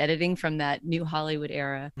Hollywood editing from that new Hollywood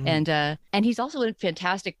era. And he's also a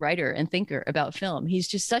fantastic writer and thinker about film. He's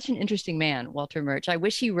just such an interesting man, Walter Murch. I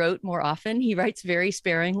wish he wrote more often. He writes very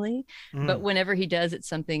sparingly, but whenever he does, it's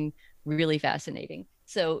something really fascinating.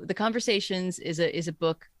 So The Conversations is a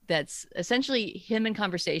book that's essentially him in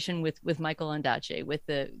conversation with Michael Ondaatje, with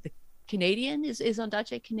the Canadian. Is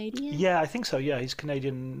Ondaatje Canadian? Yeah, I think so. Yeah, he's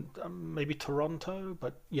Canadian, maybe Toronto,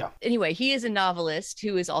 but yeah. Anyway, he is a novelist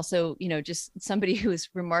who is also, just somebody who is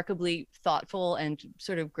remarkably thoughtful and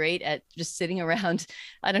sort of great at just sitting around,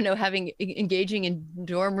 I don't know, engaging in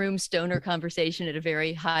dorm room stoner conversation at a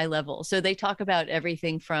very high level. So they talk about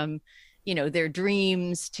everything from their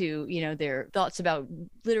dreams to, their thoughts about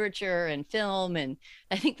literature and film. And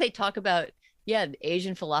I think they talk about,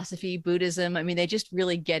 Asian philosophy, Buddhism. I mean, they just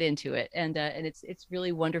really get into it. And it's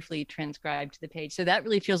really wonderfully transcribed to the page. So that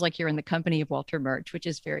really feels like you're in the company of Walter Murch, which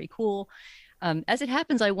is very cool. As it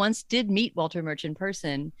happens, I once did meet Walter Murch in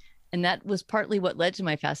person. And that was partly what led to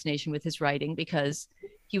my fascination with his writing, because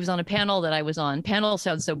he was on a panel that I was on. Panel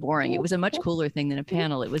sounds so boring. It was a much cooler thing than a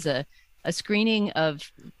panel. It was a screening of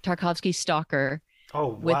Tarkovsky's Stalker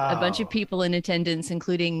with a bunch of people in attendance,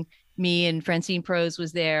 including me, and Francine Prose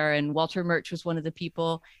was there, and Walter Murch was one of the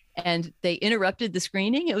people. And they interrupted the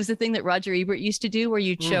screening. It was the thing that Roger Ebert used to do, where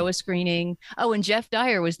you'd show a screening. Oh, and Jeff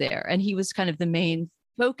Dyer was there, and he was kind of the main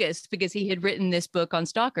focus because he had written this book on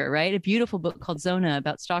Stalker, right? A beautiful book called Zona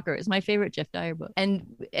about Stalker. It's my favorite Jeff Dyer book. And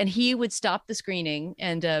he would stop the screening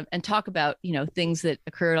and talk about, things that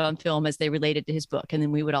occurred on film as they related to his book. And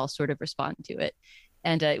then we would all sort of respond to it.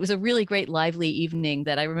 And it was a really great, lively evening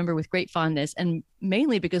that I remember with great fondness, and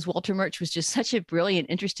mainly because Walter Murch was just such a brilliant,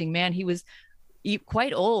 interesting man. He was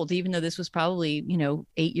quite old, even though this was probably,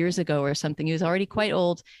 8 years ago or something. He was already quite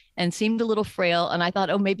old and seemed a little frail. And I thought,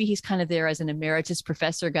 oh, maybe he's kind of there as an emeritus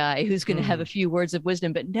professor guy who's going to have a few words of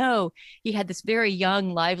wisdom. But no, he had this very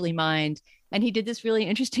young, lively mind. And he did this really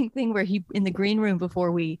interesting thing where he, in the green room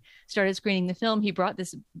before we started screening the film, he brought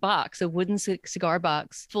this box, a wooden cigar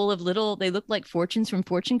box full of they looked like fortunes from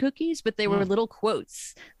fortune cookies, but they were little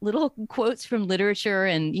quotes from literature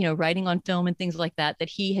and, writing on film and things like that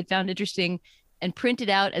he had found interesting, and printed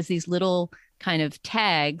out as these little kind of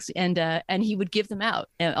tags, and he would give them out,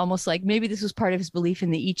 almost like maybe this was part of his belief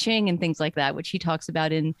in the I Ching and things like that, which he talks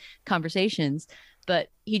about in Conversations. But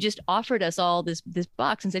he just offered us all this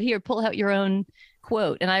box and said, here, pull out your own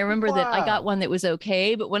quote. And I remember that I got one that was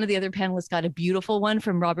okay, but one of the other panelists got a beautiful one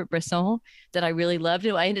from Robert Bresson that I really loved.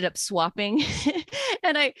 And I ended up swapping.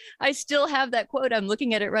 And I still have that quote. I'm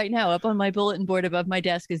looking at it right now. Up on my bulletin board above my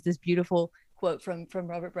desk is this beautiful quote from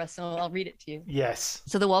Robert Bresson. I'll read it to you. Yes.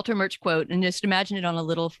 So the Walter Murch quote, and just imagine it on a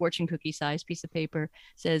little fortune cookie sized piece of paper,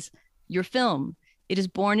 says, "Your film, it is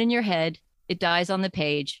born in your head, it dies on the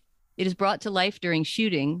page, it is brought to life during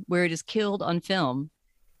shooting, where it is killed on film,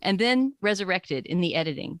 and then resurrected in the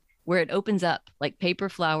editing, where it opens up like paper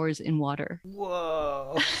flowers in water."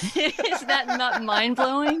 Whoa. Is that not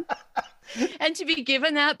mind-blowing? And to be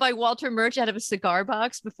given that by Walter Murch out of a cigar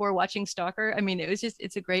box before watching Stalker, I mean,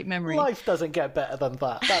 it's a great memory. Life doesn't get better than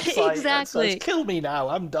that. That's like, exactly. That's kill me now.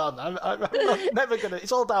 I'm done. I'm never gonna.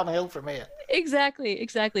 It's all downhill from here. Exactly.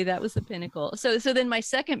 That was the pinnacle. So then my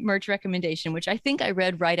second Murch recommendation, which I think I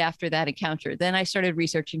read right after that encounter, then I started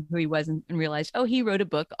researching who he was and realized, oh, he wrote a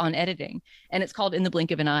book on editing, and it's called In the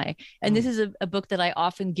Blink of an Eye. And this is a book that I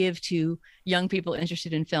often give to young people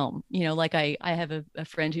interested in film. You know, like I have a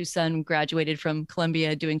friend whose son graduated from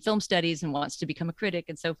Columbia doing film studies and wants to become a critic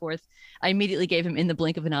and so forth. I immediately gave him In the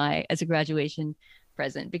Blink of an Eye as a graduation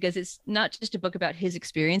present, because it's not just a book about his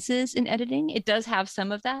experiences in editing. It does have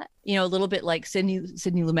some of that, you know, a little bit like Sidney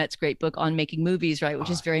Lumet's great book on making movies, right, which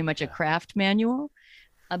is very much a craft manual.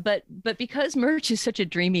 But because Murch is such a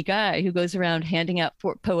dreamy guy who goes around handing out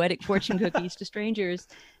poetic fortune cookies to strangers,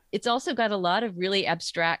 it's also got a lot of really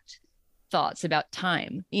abstract thoughts about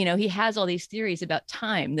time. You know, he has all these theories about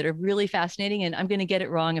time that are really fascinating, and I'm going to get it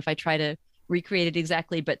wrong if I try to recreate it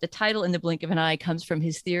exactly, but the title In the Blink of an Eye comes from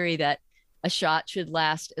his theory that a shot should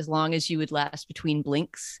last as long as you would last between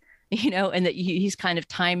blinks, you know, and that he's kind of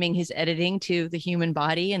timing his editing to the human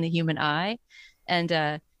body and the human eye. And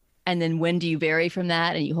then when do you vary from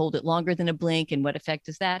that and you hold it longer than a blink, and what effect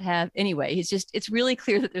does that have? Anyway, it's really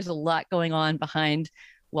clear that there's a lot going on behind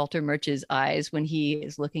Walter Murch's eyes when he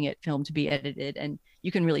is looking at film to be edited, and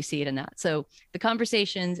you can really see it in that. So The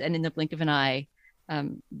Conversations and In the Blink of an Eye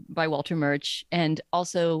by Walter Murch, and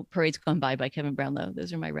also Parades Gone By Kevin Brownlow.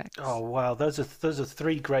 Those are my recs. Oh wow, those are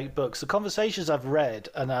three great books. The Conversations I've read,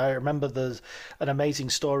 and I remember there's an amazing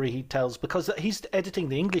story he tells, because he's editing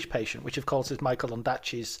The English Patient, which of course is Michael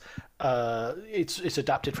Ondaatje's. It's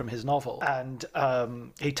adapted from his novel, and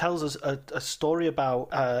he tells us a story about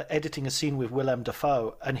editing a scene with Willem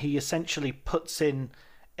Dafoe, and he essentially puts in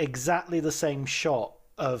exactly the same shot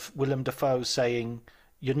of Willem Dafoe saying,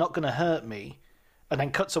 "You're not going to hurt me," and then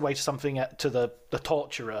cuts away to something to the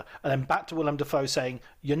torturer, and then back to Willem Dafoe saying,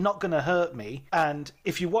 "You're not going to hurt me." And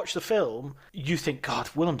if you watch the film, you think, God,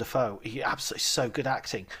 Willem Dafoe, he absolutely so good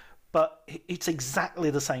acting. But it's exactly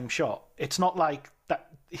the same shot. It's not like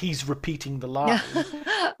that he's repeating the line.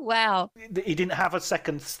 Wow. He didn't have a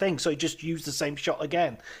second thing, so he just used the same shot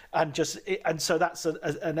again. And so that's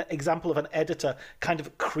an example of an editor kind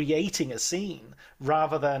of creating a scene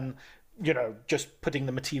rather than, you know, just putting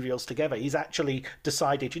the materials together. He's actually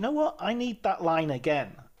decided, you know what, I need that line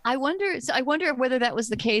again. I wonder whether that was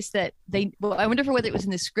the case, that I wonder whether it was in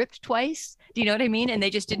the script twice. Do you know what I mean? And they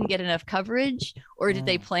just didn't get enough coverage, or did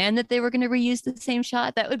they plan that they were going to reuse the same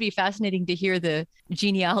shot? That would be fascinating to hear the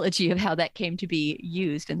genealogy of how that came to be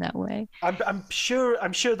used in that way. I'm sure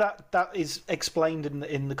that is explained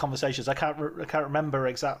in the Conversations. I can't remember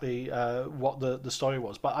exactly what the story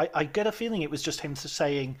was, but I get a feeling it was just him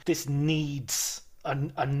saying this needs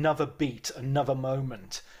another beat, another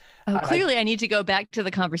moment. Oh, clearly I need to go back to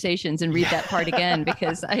the Conversations and read that part again,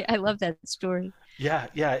 because I love that story. Yeah,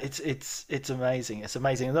 it's amazing. It's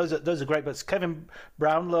amazing, and those are great books. Kevin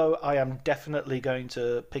Brownlow, I am definitely going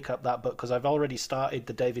to pick up that book, because I've already started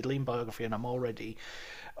the David Lean biography, and I'm already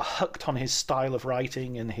hooked on his style of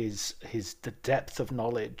writing and the depth of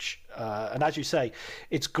knowledge. And as you say,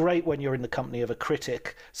 it's great when you're in the company of a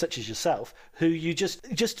critic such as yourself, who you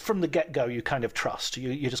just from the get-go you kind of trust.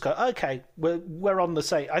 You just go, okay, we're on the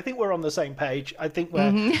same. I think we're on the same page. I think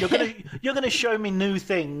you're gonna show me new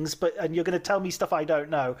things, and you're gonna tell me stuff I don't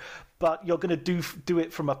know, but you're gonna do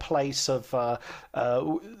it from a place of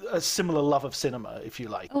a similar love of cinema, if you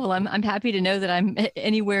like. Oh, well, I'm happy to know that I'm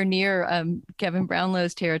anywhere near Kevin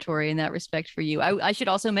Brownlow's territory in that respect for you. I should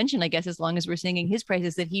also mention, I guess, as long as we're singing his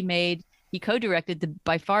praises, that he co-directed the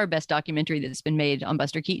by far best documentary that's been made on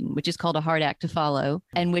Buster Keaton, which is called A Hard Act to Follow,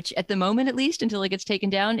 and which at the moment, at least until it gets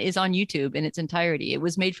taken down, is on YouTube in its entirety. It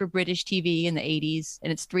was made for British TV in the 80s,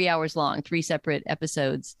 and it's 3 hours long, 3 separate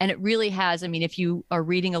episodes. And it really has, I mean, if you are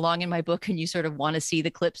reading along in my book and you sort of want to see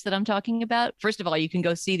the clips that I'm talking about, first of all, you can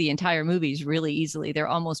go see the entire movies really easily. They're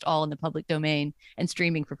almost all in the public domain and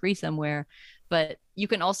streaming for free somewhere. But you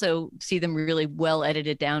can also see them really well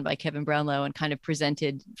edited down by Kevin Brownlow and kind of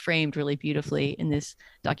framed really beautifully in this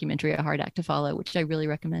documentary, A Hard Act to Follow, which I really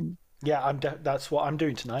recommend. Yeah, that's what I'm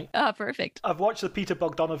doing tonight. Ah, perfect. I've watched the Peter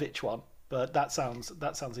Bogdanovich one, but that sounds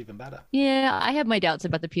even better. Yeah, I have my doubts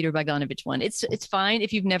about the Peter Bogdanovich one. It's fine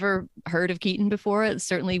if you've never heard of Keaton before. It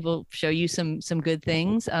certainly will show you some good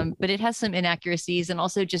things, but it has some inaccuracies and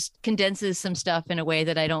also just condenses some stuff in a way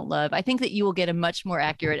that I don't love. I think that you will get a much more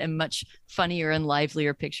accurate and much funnier and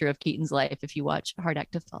livelier picture of Keaton's life if you watch Hard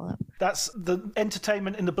Act to Follow. That's the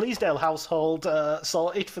entertainment in the Bleasdale household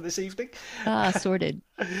sorted for this evening. Sorted.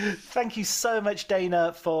 Thank you so much,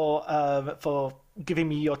 Dana, for giving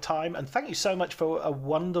me your time, and thank you so much for a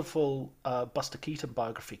wonderful Buster Keaton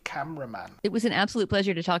biography, Cameraman. It was an absolute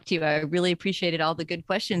pleasure to talk to you. I really appreciated all the good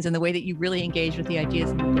questions and the way that you really engaged with the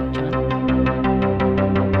ideas in the book, John.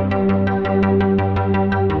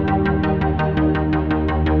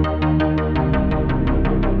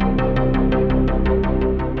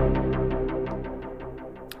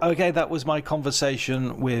 Okay, that was my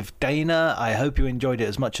conversation with Dana. I hope you enjoyed it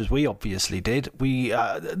as much as we obviously did.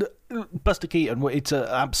 Buster Keaton, it's an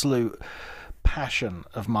absolute passion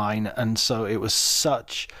of mine, and so it was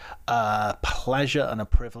such a pleasure and a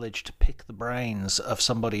privilege to pick the brains of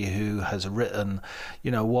somebody who has written,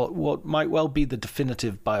 what might well be the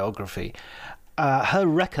definitive biography. Her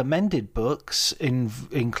recommended books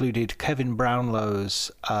included Kevin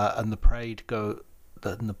Brownlow's And the Parade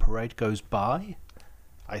Goes By.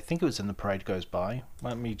 I think it was In the Parade Goes By.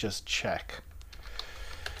 Let me just check.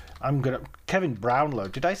 Kevin Brownlow.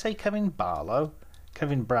 Did I say Kevin Barlow?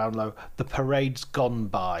 Kevin Brownlow, The Parade's Gone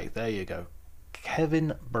By. There you go.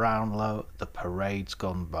 Kevin Brownlow, The Parade's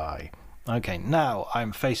Gone By. Okay, now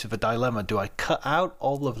I'm faced with a dilemma. Do I cut out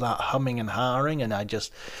all of that humming and hawing and I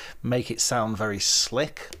just make it sound very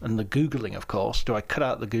slick? And the Googling, of course. Do I cut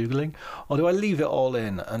out the Googling? Or do I leave it all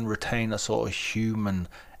in and retain a sort of human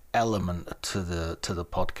element to the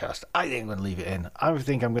podcast? I think I'm going to leave it in. I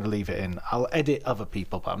think I'm going to leave it in. I'll edit other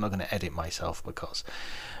people, but I'm not going to edit myself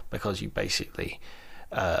because you basically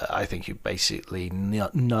I think you basically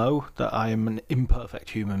know that I am an imperfect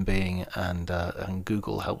human being, and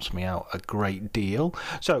Google helps me out a great deal.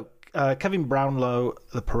 So Kevin Brownlow,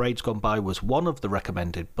 The Parade's Gone By was one of the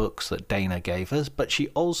recommended books that Dana gave us, but she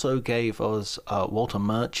also gave us Walter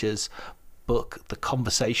Murch's book, The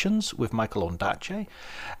Conversations with Michael Ondaatje,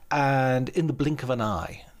 and In the Blink of an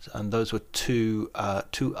Eye. And those were two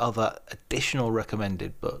other additional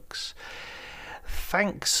recommended books.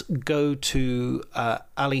 Thanks go to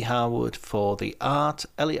Ali Harwood for the art,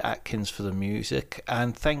 Elliot Atkins for the music,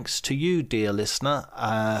 and thanks to you, dear listener.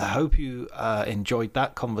 I hope you enjoyed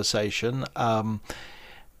that conversation. And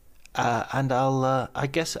I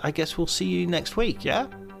guess we'll see you next week. Yeah.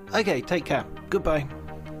 Okay. Take care. Goodbye.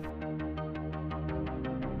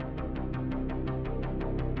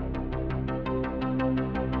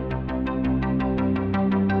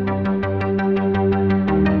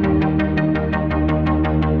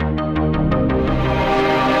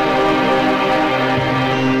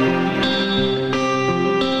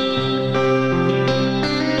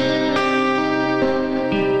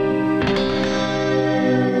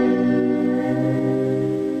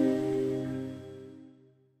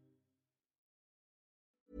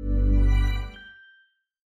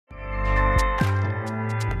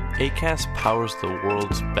 Acast powers the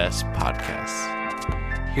world's best podcasts.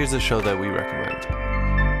 Here's a show that we recommend.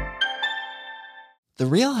 The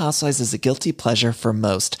Real Housewives is a guilty pleasure for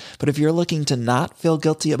most, but if you're looking to not feel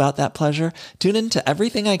guilty about that pleasure, tune in to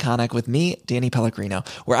Everything Iconic with me, Danny Pellegrino,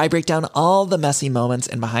 where I break down all the messy moments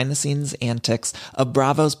and behind-the-scenes antics of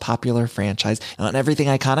Bravo's popular franchise. And on Everything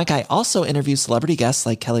Iconic, I also interview celebrity guests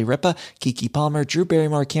like Kelly Ripa, Keke Palmer, Drew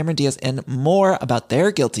Barrymore, Cameron Diaz, and more about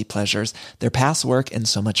their guilty pleasures, their past work, and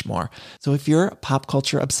so much more. So if you're pop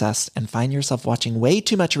culture obsessed and find yourself watching way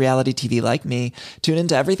too much reality TV like me, tune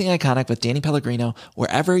into Everything Iconic with Danny Pellegrino,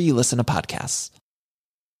 wherever you listen to podcasts.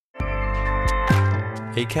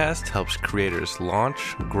 Acast helps creators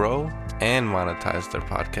launch, grow, and monetize their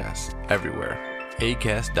podcasts everywhere.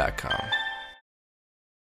 Acast.com.